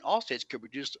earning rates in all states could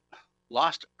reduce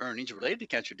lost earnings related to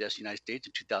cancer deaths in the United States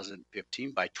in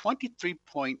 2015 by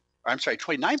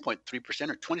 29.3%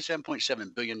 or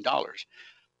 $27.7 billion.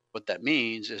 What that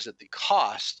means is that the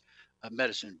cost of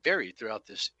medicine varied throughout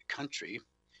this country,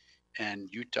 and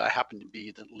Utah happened to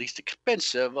be the least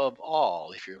expensive of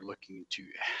all if you're looking to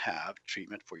have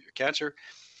treatment for your cancer.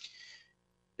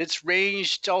 It's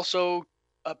ranged also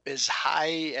up as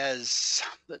high as,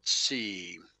 let's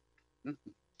see,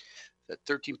 at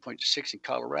 13.6 in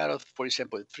Colorado,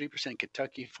 47.3% in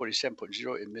Kentucky,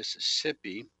 47.0 in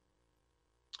Mississippi.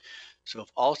 So if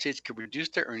all states could reduce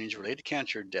their earnings related to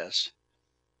cancer deaths,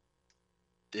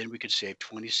 then we could save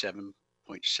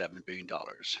 $27.7 billion.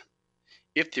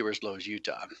 If they were as low as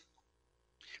Utah.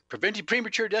 Preventing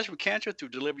premature deaths from cancer through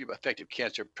delivery of effective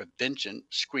cancer prevention,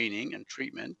 screening, and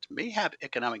treatment may have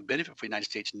economic benefit for the United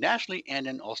States nationally and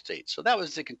in all states. So that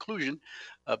was the conclusion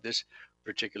of this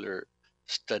particular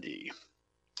study.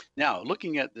 Now,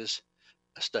 looking at this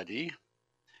study,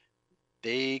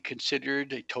 they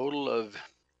considered a total of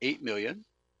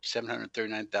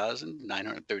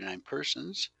 8,739,939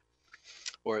 persons,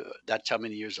 or that's how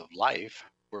many years of life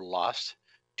were lost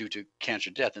due to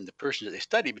cancer death. And the persons that they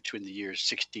studied between the years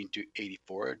 16 to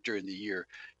 84 during the year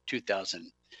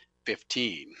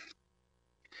 2015.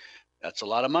 That's a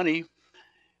lot of money.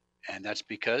 And that's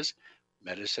because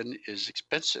medicine is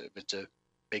expensive. It's a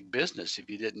big business if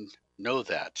you didn't know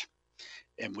that.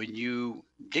 And when you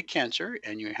get cancer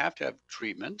and you have to have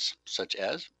treatments such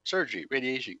as surgery,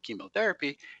 radiation,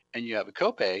 chemotherapy, and you have a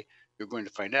copay, you're going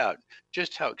to find out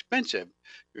just how expensive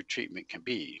your treatment can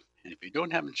be. And if you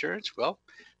don't have insurance, well,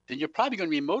 then you're probably going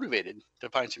to be motivated to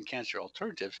find some cancer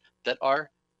alternatives that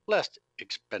are less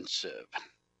expensive.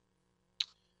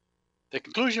 The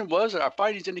conclusion was that our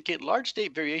findings indicate large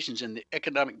state variations in the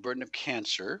economic burden of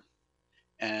cancer,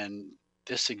 and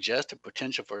this suggests a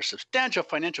potential for a substantial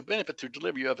financial benefit through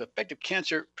delivery of effective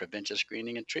cancer prevention,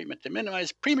 screening, and treatment to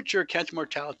minimize premature cancer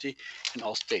mortality in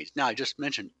all states. Now, I just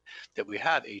mentioned that we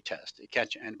have a test, a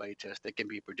cancer antibody test that can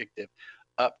be predictive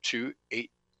up to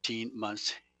 18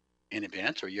 months in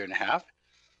advance or a year and a half.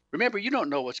 Remember, you don't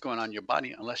know what's going on in your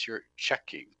body unless you're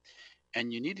checking.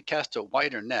 And you need to cast a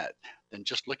wider net than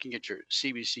just looking at your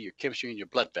CBC, your chemistry, and your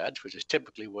blood values, which is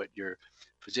typically what your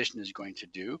physician is going to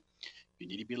do. You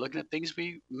need to be looking at things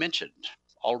we mentioned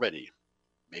already.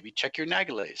 Maybe check your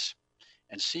nagalase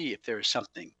and see if there is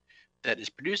something that is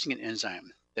producing an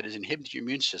enzyme that is inhibiting your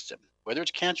immune system. Whether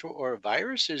it's cancer or a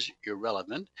virus is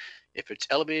irrelevant. If it's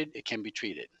elevated, it can be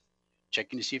treated.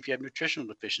 Checking to see if you have nutritional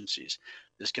deficiencies.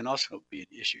 This can also be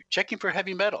an issue. Checking for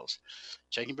heavy metals.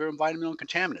 Checking for environmental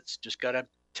contaminants. Just got a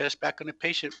test back on a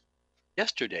patient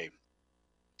yesterday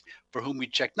for whom we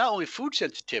checked not only food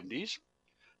sensitivities,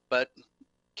 but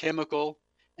chemical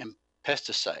and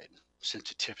pesticide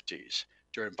sensitivities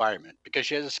to her environment because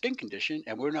she has a skin condition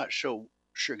and we're not sure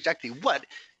exactly what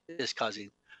is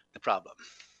causing the problem.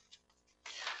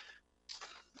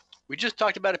 We just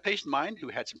talked about a patient of mine who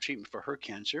had some treatment for her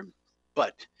cancer,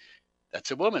 but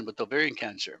that's a woman with ovarian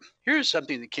cancer. Here's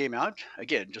something that came out,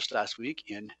 again, just last week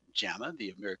in JAMA,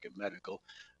 the American Medical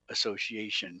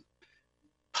Association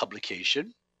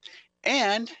publication.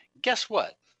 And guess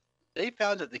what? They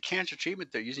found that the cancer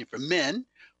treatment they're using for men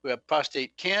who have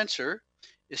prostate cancer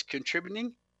is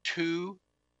contributing to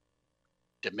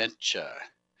dementia.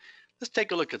 Let's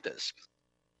take a look at this.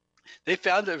 They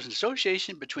found there was an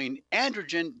association between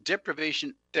androgen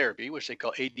deprivation therapy, which they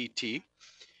call ADT,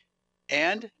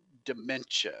 and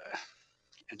dementia.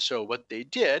 And so what they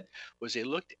did was they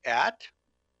looked at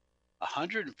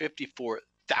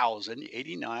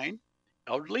 154,089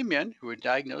 elderly men who were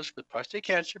diagnosed with prostate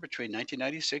cancer between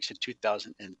 1996 and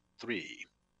 2003.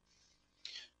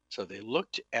 So they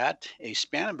looked at a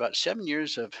span of about 7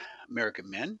 years of American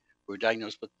men who were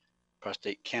diagnosed with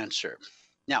prostate cancer.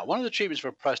 Now, one of the treatments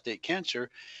for prostate cancer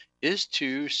is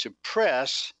to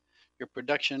suppress your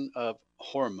production of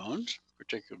hormones,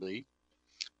 particularly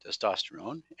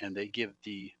testosterone, and they give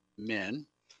the men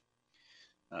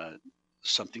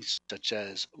something such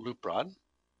as Lupron,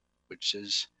 which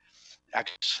is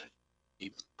actually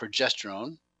a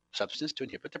progesterone substance to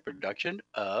inhibit the production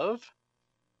of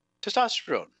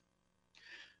testosterone.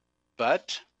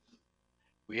 But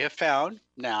we have found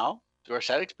now, through our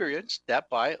sad experience, that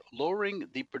by lowering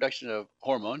the production of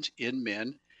hormones in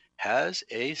men has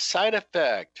a side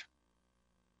effect.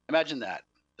 Imagine that.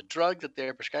 The drug that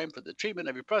they're prescribing for the treatment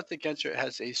of your prostate cancer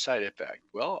has a side effect.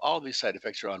 Well, all these side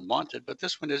effects are unwanted, but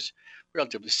this one is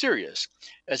relatively serious.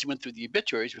 As we went through the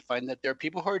obituaries, we find that there are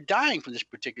people who are dying from this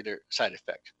particular side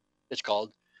effect. It's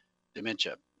called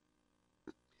dementia.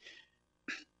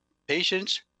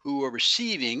 Patients who are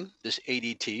receiving this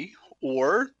ADT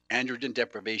or androgen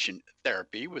deprivation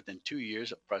therapy within 2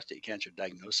 years of prostate cancer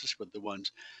diagnosis were the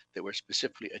ones that were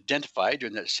specifically identified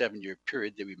during that 7-year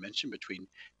period that we mentioned between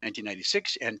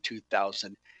 1996 and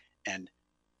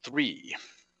 2003.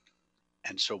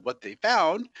 And so what they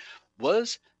found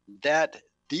was that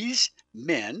these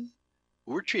men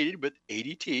who were treated with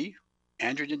ADT,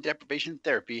 androgen deprivation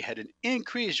therapy, had an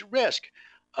increased risk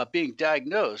of being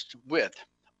diagnosed with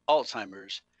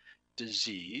Alzheimer's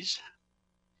disease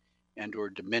and or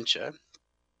dementia.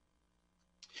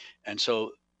 And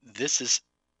so this is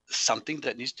something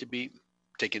that needs to be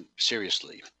taken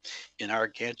seriously. In our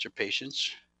cancer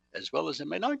patients, as well as in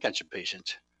my non-cancer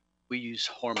patients, we use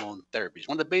hormone therapies.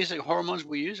 One of the basic hormones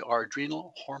we use are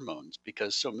adrenal hormones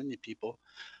because so many people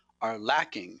are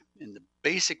lacking in the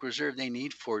basic reserve they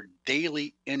need for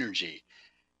daily energy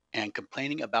and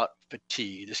complaining about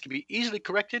fatigue. This can be easily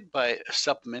corrected by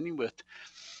supplementing with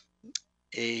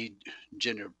a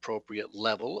gender-appropriate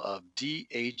level of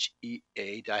DHEA,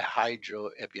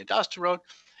 dihydroepiandrosterone,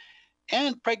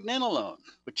 and pregnenolone,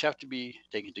 which have to be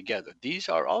taken together. These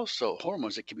are also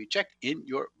hormones that can be checked in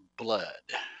your blood.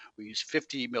 We use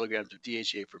 50 milligrams of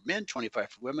DHEA for men, 25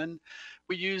 for women.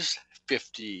 We use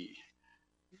 50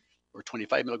 or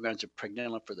 25 milligrams of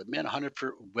pregnenolone for the men, 100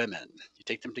 for women. You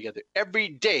take them together every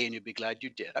day and you'll be glad you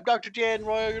did. I'm Dr. Dan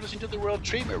Roy. You're listening to The World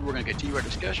Treatment. We're going to continue our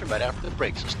discussion right after the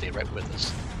break, so stay right with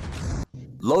us.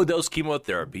 Low-dose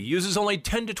chemotherapy uses only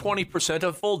 10 to 20%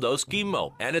 of full-dose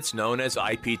chemo, and it's known as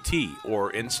IPT,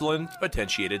 or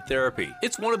insulin-potentiated therapy.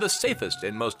 It's one of the safest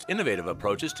and most innovative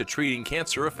approaches to treating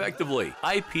cancer effectively.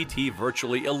 IPT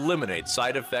virtually eliminates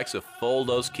side effects of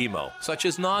full-dose chemo, such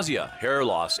as nausea, hair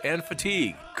loss, and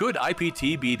fatigue. Could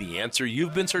IPT be the answer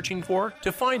you've been searching for?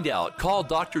 To find out, call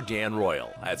Dr. Dan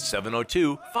Royal at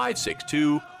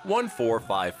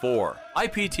 702-562-1454.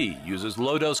 IPT uses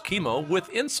low-dose chemo with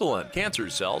insulin. Cancer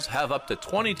cells have up to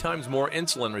 20 times more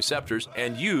insulin receptors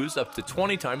and use up to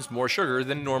 20 times more sugar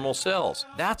than normal cells.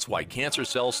 That's why cancer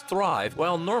cells thrive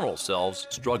while normal cells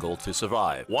struggle to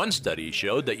survive. One study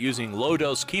showed that using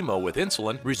low-dose chemo with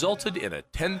insulin resulted in a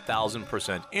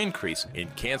 10,000% increase in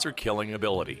cancer-killing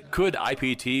ability. Could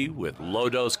IPT with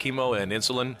low-dose chemo and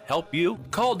insulin help you?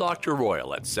 Call Dr.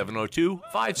 Royal at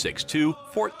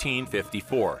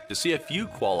 702-562-1454 to see if you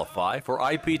qualify for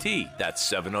IPT. That's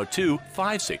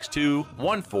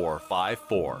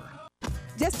 702-562-1454.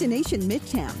 Destination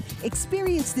Midtown.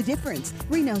 Experience the difference.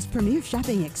 Reno's premier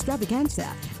shopping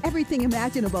extravaganza. Everything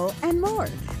imaginable and more.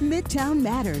 Midtown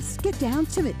matters. Get down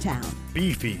to Midtown.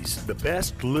 Beefy's, the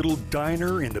best little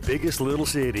diner in the biggest little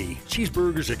city.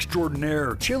 Cheeseburgers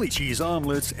extraordinaire, chili cheese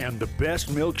omelets, and the best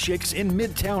milkshakes in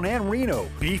Midtown and Reno.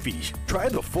 Beefy's. Try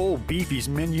the full Beefy's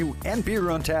menu and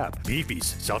beer on tap.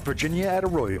 Beefy's, South Virginia at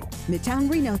Arroyo. Midtown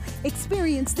Reno.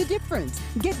 Experience the difference.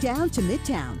 Get down to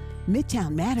Midtown.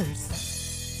 Midtown matters.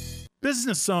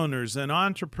 Business owners and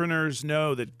entrepreneurs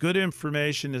know that good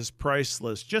information is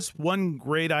priceless. Just one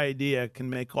great idea can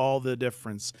make all the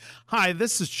difference. Hi,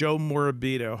 this is Joe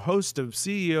Morabito, host of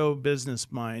CEO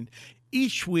Business Mind.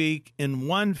 Each week, in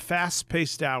one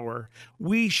fast-paced hour,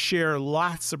 we share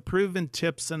lots of proven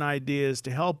tips and ideas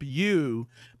to help you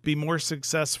be more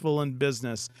successful in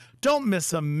business. Don't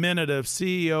miss a minute of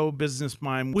CEO Business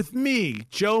Mind with me,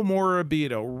 Joe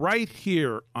Morabito, right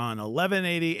here on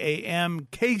 1180 AM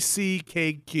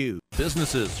KCKQ.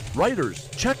 Businesses, writers,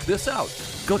 check this out.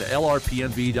 Go to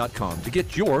lrpnv.com to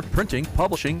get your printing,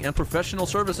 publishing, and professional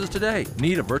services today.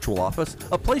 Need a virtual office?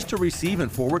 A place to receive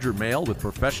and forward your mail with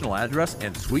professional address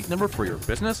and suite number for your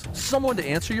business? Someone to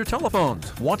answer your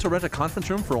telephones? Want to rent a conference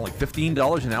room for only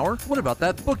 $15 an hour? What about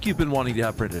that book you've been wanting to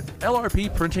have printed?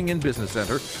 LRP Printing and Business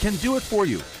Center can do it for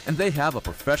you, and they have a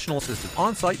professional assistant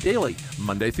on site daily,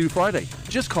 Monday through Friday.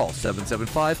 Just call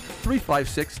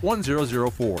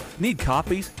 775-356-1004. Need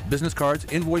copies, business cards,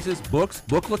 invoices, books,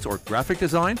 booklets, or graphic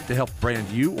design to help brand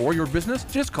you or your business?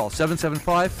 Just call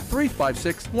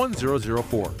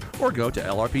 775-356-1004 or go to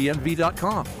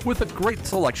lrpnv.com. With a great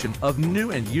selection of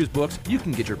new and used books, you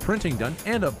can get your printing done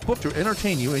and a book to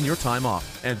entertain you in your time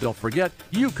off. And don't forget,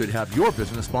 you could have your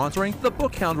business sponsoring the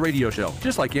Bookhound Radio Show,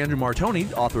 just like Andrew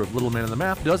Martoni, author of Little Man in the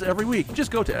Map, does every week.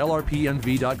 Just go to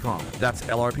lrpnv.com. That's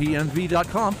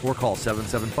lrpnv.com or call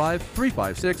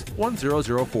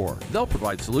 775-356-1004. They'll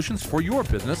provide solutions for your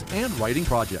business and writing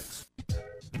projects.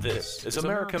 This is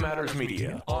America Matters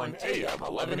Media on AM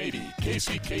 1180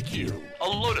 KCKQ, a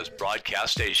Lotus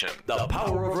broadcast station. The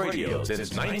power of radio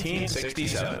since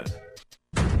 1967.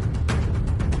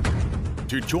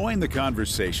 To join the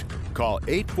conversation, call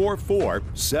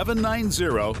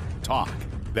 844-790-TALK.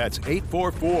 That's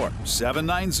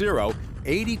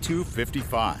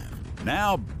 844-790-8255.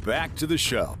 Now back to the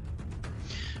show.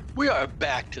 We are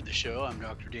back to the show. I'm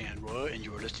Dr. Dan Roy, and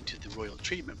you are listening to The Royal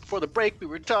Treatment. Before the break, we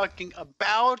were talking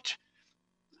about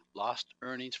lost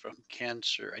earnings from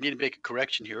cancer. I need to make a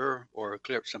correction here or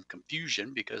clear up some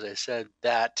confusion, because I said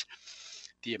that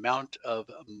the amount of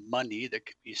money that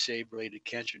could be saved related to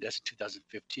cancer deaths in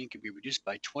 2015 could be reduced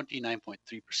by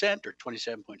 29.3% or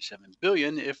 $27.7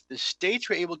 billion if the states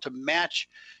were able to match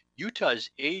Utah's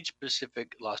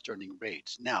age-specific lost earning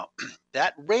rates. Now,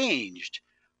 that ranged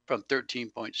from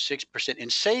 13.6% in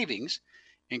savings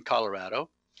in Colorado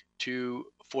to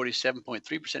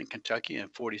 47.3% in Kentucky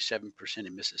and 47%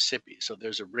 in Mississippi. So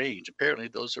there's a range. Apparently,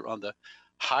 those are on the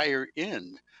higher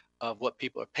end of what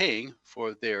people are paying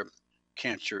for their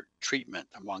cancer treatment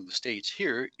among the states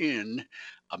here in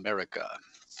America.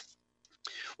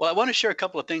 Well, I want to share a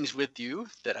couple of things with you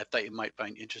that I thought you might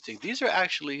find interesting. These are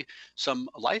actually some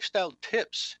lifestyle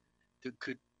tips that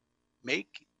could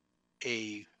make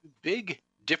a big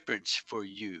difference for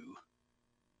you.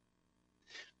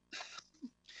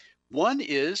 One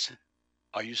is,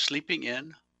 are you sleeping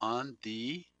in on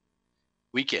the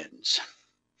weekends?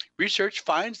 Research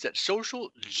finds that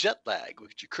social jet lag,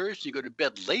 which occurs when you go to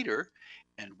bed later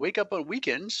and wake up on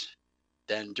weekends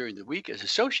than during the week, is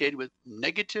associated with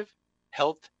negative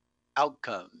health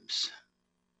outcomes.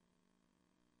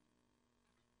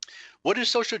 What is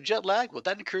social jet lag? Well,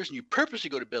 that occurs when you purposely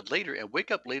go to bed later and wake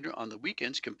up later on the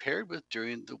weekends compared with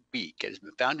during the week. It has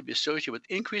been found to be associated with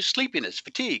increased sleepiness,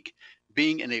 fatigue,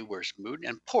 being in a worse mood,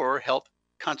 and poorer health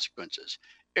consequences.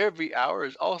 Every hour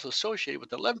is also associated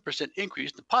with an 11% increase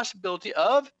in the possibility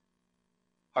of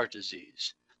heart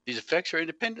disease. These effects are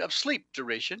independent of sleep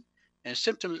duration and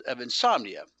symptoms of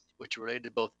insomnia, which are related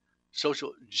to both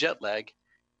social jet lag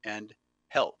and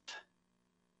health.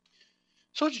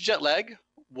 Social jet lag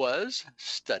was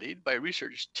studied by a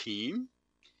research team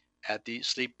at the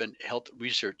Sleep and Health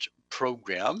Research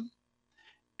Program,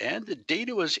 and the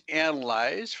data was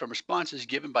analyzed from responses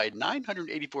given by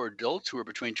 984 adults who were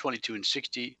between 22 and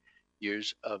 60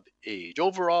 years of age.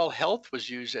 Overall health was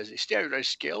used as a standardized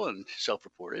scale and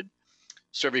self-reported.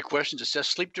 Survey questions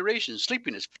assessed sleep duration,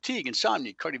 sleepiness, fatigue,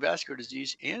 insomnia, cardiovascular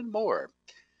disease, and more.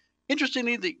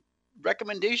 Interestingly, the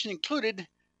recommendation included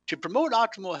to promote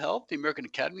optimal health. The American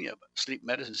Academy of Sleep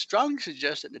Medicine strongly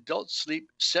suggests that adults sleep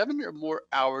 7 or more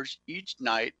hours each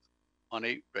night on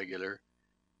a regular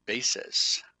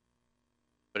basis.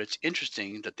 But it's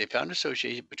interesting that they found an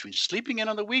association between sleeping in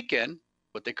on the weekend,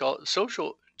 what they call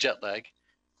social jet lag,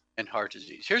 and heart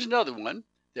disease. Here's another one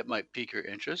that might pique your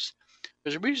interest.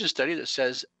 There's a recent study that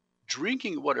says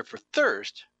drinking water for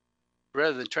thirst,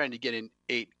 rather than trying to get in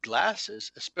 8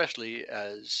 glasses, especially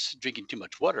as drinking too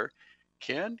much water,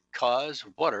 can cause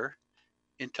water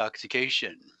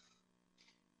intoxication.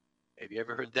 Have you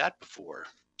ever heard that before?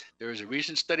 There is a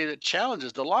recent study that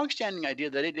challenges the long-standing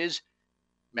idea that it is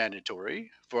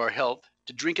mandatory for our health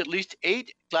to drink at least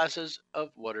 8 glasses of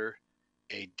water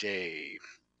a day.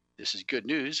 This is good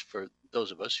news for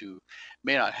those of us who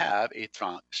may not have a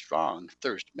strong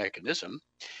thirst mechanism.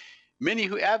 Many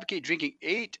who advocate drinking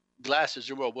 8 glasses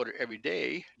or more water every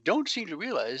day don't seem to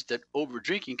realize that over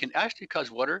drinking can actually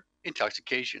cause water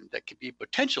intoxication that can be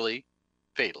potentially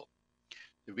fatal.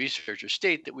 The researchers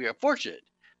state that we are fortunate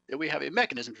that we have a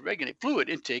mechanism to regulate fluid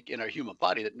intake in our human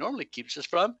body that normally keeps us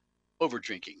from over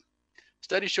drinking.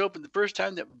 Studies show for the first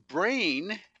time that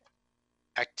brain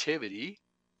activity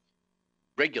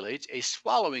regulates a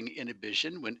swallowing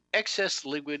inhibition when excess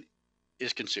liquid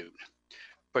is consumed.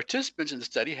 Participants in the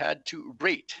study had to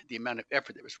rate the amount of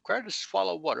effort that was required to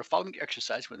swallow water following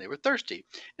exercise when they were thirsty,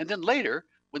 and then later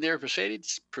when they were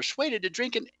persuaded to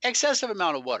drink an excessive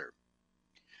amount of water.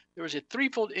 There was a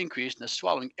 3-fold increase in the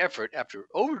swallowing effort after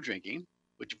overdrinking,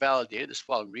 which validated the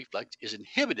swallowing reflex is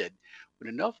inhibited when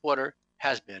enough water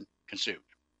has been consumed.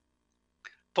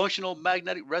 Functional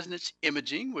magnetic resonance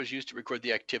imaging was used to record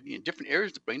the activity in different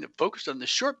areas of the brain that focused on the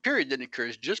short period that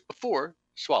occurs just before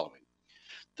swallowing.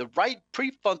 The right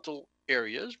prefrontal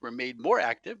areas were made more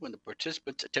active when the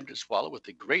participants attempted to swallow with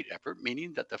a great effort,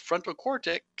 meaning that the frontal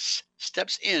cortex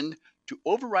steps in to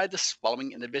override the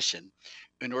swallowing inhibition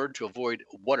in order to avoid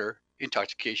water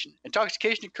intoxication.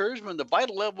 Intoxication occurs when the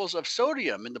vital levels of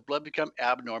sodium in the blood become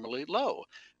abnormally low,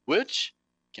 which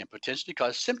can potentially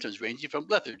cause symptoms ranging from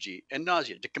lethargy and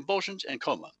nausea to convulsions and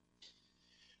coma.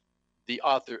 The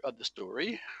author of the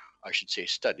story, I should say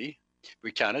study,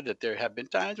 recounted that there have been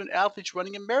times when athletes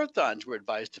running in marathons were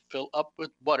advised to fill up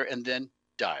with water and then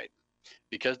died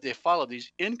because they followed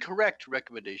these incorrect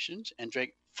recommendations and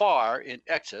drank far in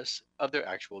excess of their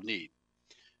actual need.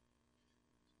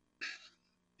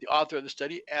 The author of the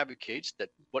study advocates that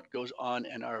what goes on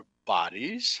in our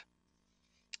bodies,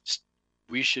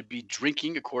 we should be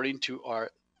drinking according to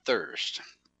our thirst,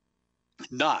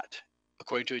 not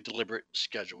according to a deliberate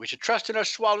schedule. We should trust in our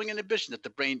swallowing inhibition that the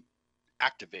brain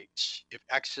activates. If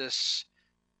excess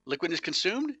liquid is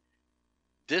consumed,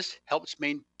 this helps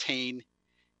maintain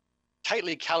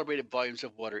tightly calibrated volumes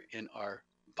of water in our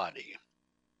body.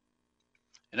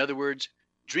 In other words,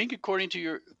 drink according to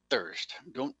your thirst.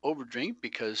 Don't overdrink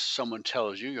because someone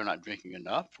tells you you're not drinking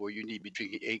enough or you need to be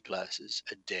drinking 8 glasses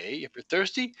a day. If you're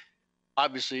thirsty,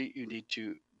 obviously you need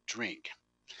to drink.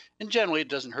 And generally, it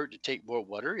doesn't hurt to take more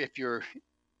water. If you're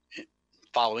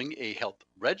following a health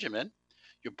regimen,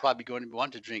 you're probably going to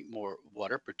want to drink more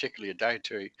water, particularly a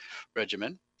dietary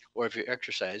regimen, or if you're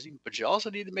exercising. But you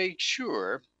also need to make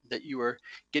sure that you are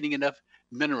getting enough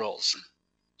minerals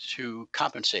to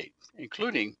compensate,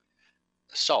 including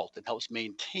salt that helps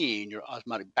maintain your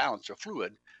osmotic balance or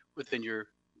fluid within your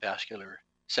vascular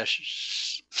system.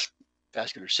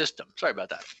 Sorry about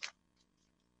that.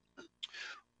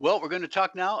 Well, we're going to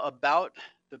talk now about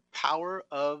the power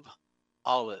of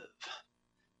olive.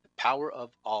 The power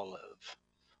of olive,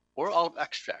 or olive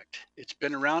extract. It's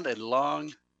been around a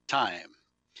long time.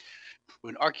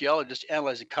 When archaeologists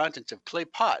analyzed the contents of clay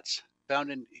pots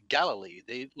found in Galilee,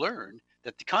 they learned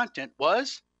that the content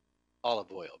was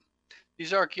olive oil.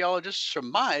 These archaeologists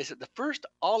surmised that the first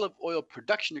olive oil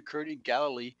production occurred in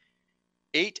Galilee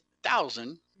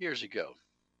 8,000 years ago.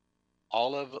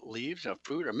 Olive leaves and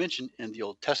fruit are mentioned in the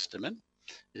Old Testament.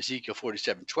 Ezekiel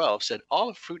 47:12 said,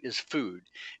 olive fruit is food,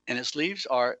 and its leaves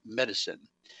are medicine.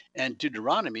 And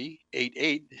Deuteronomy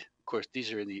 8:8, of course,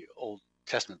 these are in the Old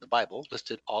Testament, the Bible,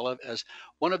 listed olive as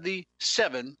one of the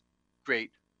 7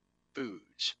 great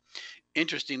foods.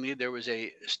 Interestingly, there was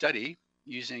a study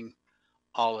using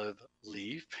olive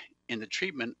leaf in the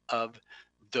treatment of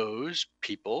those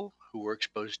people who were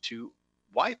exposed to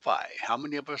Wi-Fi. How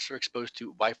many of us are exposed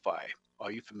to Wi-Fi?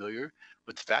 Are you familiar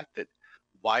with the fact that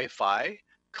Wi-Fi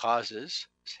causes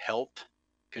health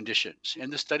conditions? In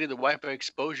the study, the Wi-Fi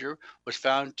exposure was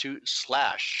found to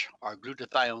slash our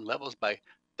glutathione levels by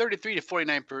 33 to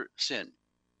 49%.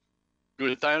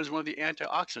 Glutathione is one of the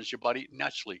antioxidants your body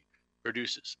naturally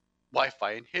produces.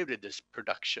 Wi-Fi inhibited this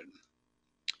production.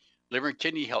 Liver and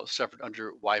kidney health suffered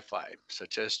under Wi-Fi,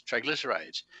 such as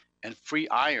triglycerides and free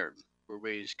iron were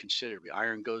raised considerably.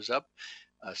 Iron goes up,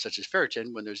 such as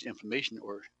ferritin, when there's inflammation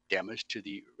or damage to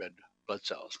the red blood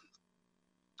cells.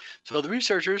 So the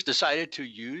researchers decided to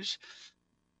use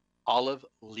olive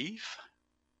leaf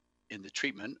in the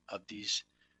treatment of these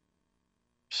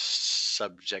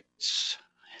subjects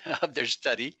of their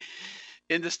study.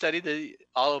 In the study, the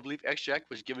olive leaf extract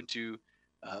was given to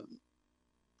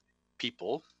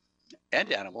people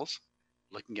and animals,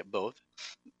 looking at both,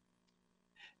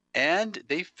 and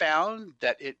they found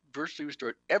that it virtually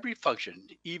restored every function,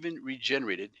 even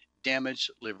regenerated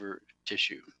damaged liver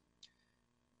tissue.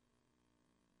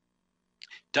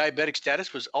 Diabetic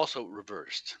status was also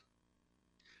reversed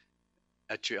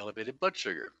at your elevated blood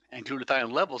sugar, and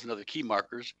glutathione levels and other key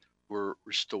markers were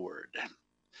restored.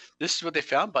 This is what they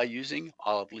found by using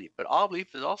olive leaf. But olive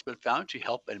leaf has also been found to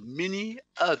help in many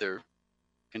other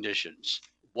conditions.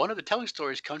 One of the telling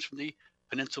stories comes from the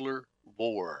Peninsular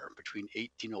War between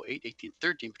 1808 and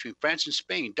 1813 between France and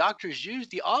Spain. Doctors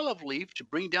used the olive leaf to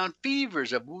bring down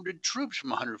fevers of wounded troops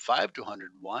from 105 to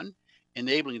 101,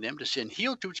 enabling them to send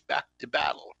healed troops back to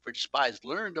battle. French spies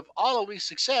learned of olive leaf's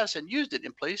success and used it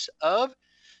in place of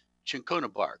cinchona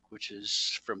bark, which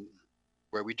is from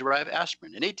where we derive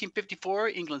aspirin. In 1854,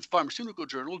 England's Pharmaceutical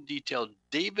Journal detailed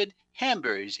David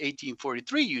Hanbury's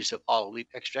 1843 use of olive leaf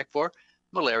extract for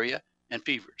malaria and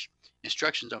fevers.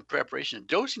 Instructions on preparation and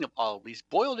dosing of olive leaves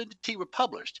boiled into tea were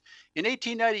published. In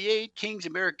 1898, King's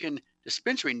American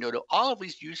Dispensary noted olive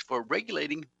leaves used for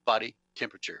regulating body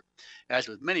temperature. As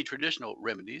with many traditional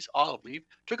remedies, olive leaf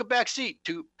took a back seat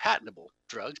to patentable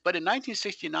drugs, but in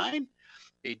 1969,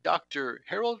 a Dr.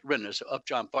 Harold Rennes of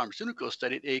Upjohn Pharmaceuticals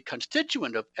studied a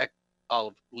constituent of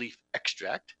olive leaf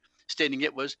extract, stating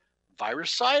it was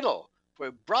virucidal for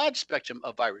a broad spectrum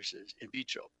of viruses in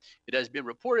vitro. It has been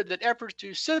reported that efforts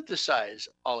to synthesize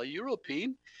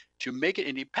oleuropein to make it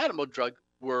into a patentable drug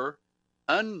were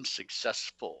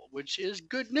unsuccessful, which is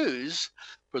good news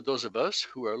for those of us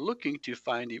who are looking to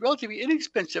find a relatively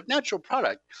inexpensive natural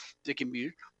product that can be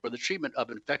used for the treatment of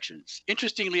infections.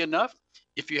 Interestingly enough,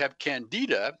 if you have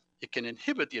candida, it can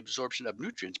inhibit the absorption of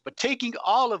nutrients, but taking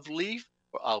olive leaf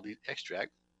or olive leaf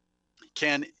extract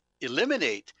can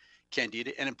eliminate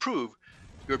candida and improve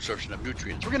your absorption of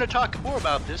nutrients. We're going to talk more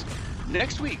about this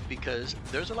next week because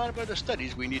there's a lot of other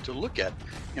studies we need to look at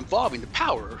involving the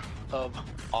power of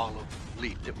olive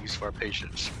leaf that we use for our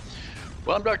patients.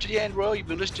 Well, I'm Dr. Dan Royal. You've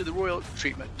been listening to the Royal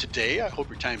Treatment today. I hope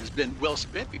your time has been well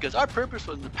spent because our purpose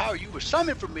was to empower you with some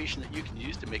information that you can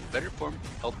use to make better informed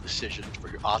health decisions for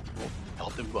your optimal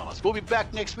health and wellness. We'll be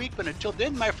back next week, but until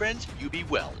then, my friends, you be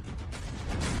well.